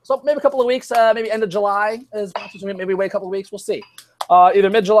 Maybe a couple of weeks, maybe end of July. Maybe wait a couple of weeks. We'll see. Either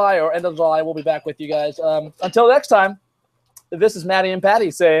mid-July or end of July, we'll be back with you guys. Until next time, this is Matty and Patty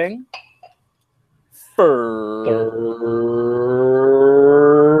saying friendship.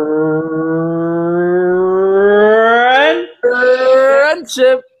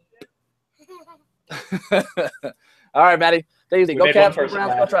 All right, Matty. Take it easy. Go Cavs, go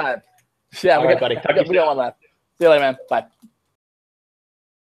Browns, go Tribe. Yeah, we got one left. See you later, man. Bye.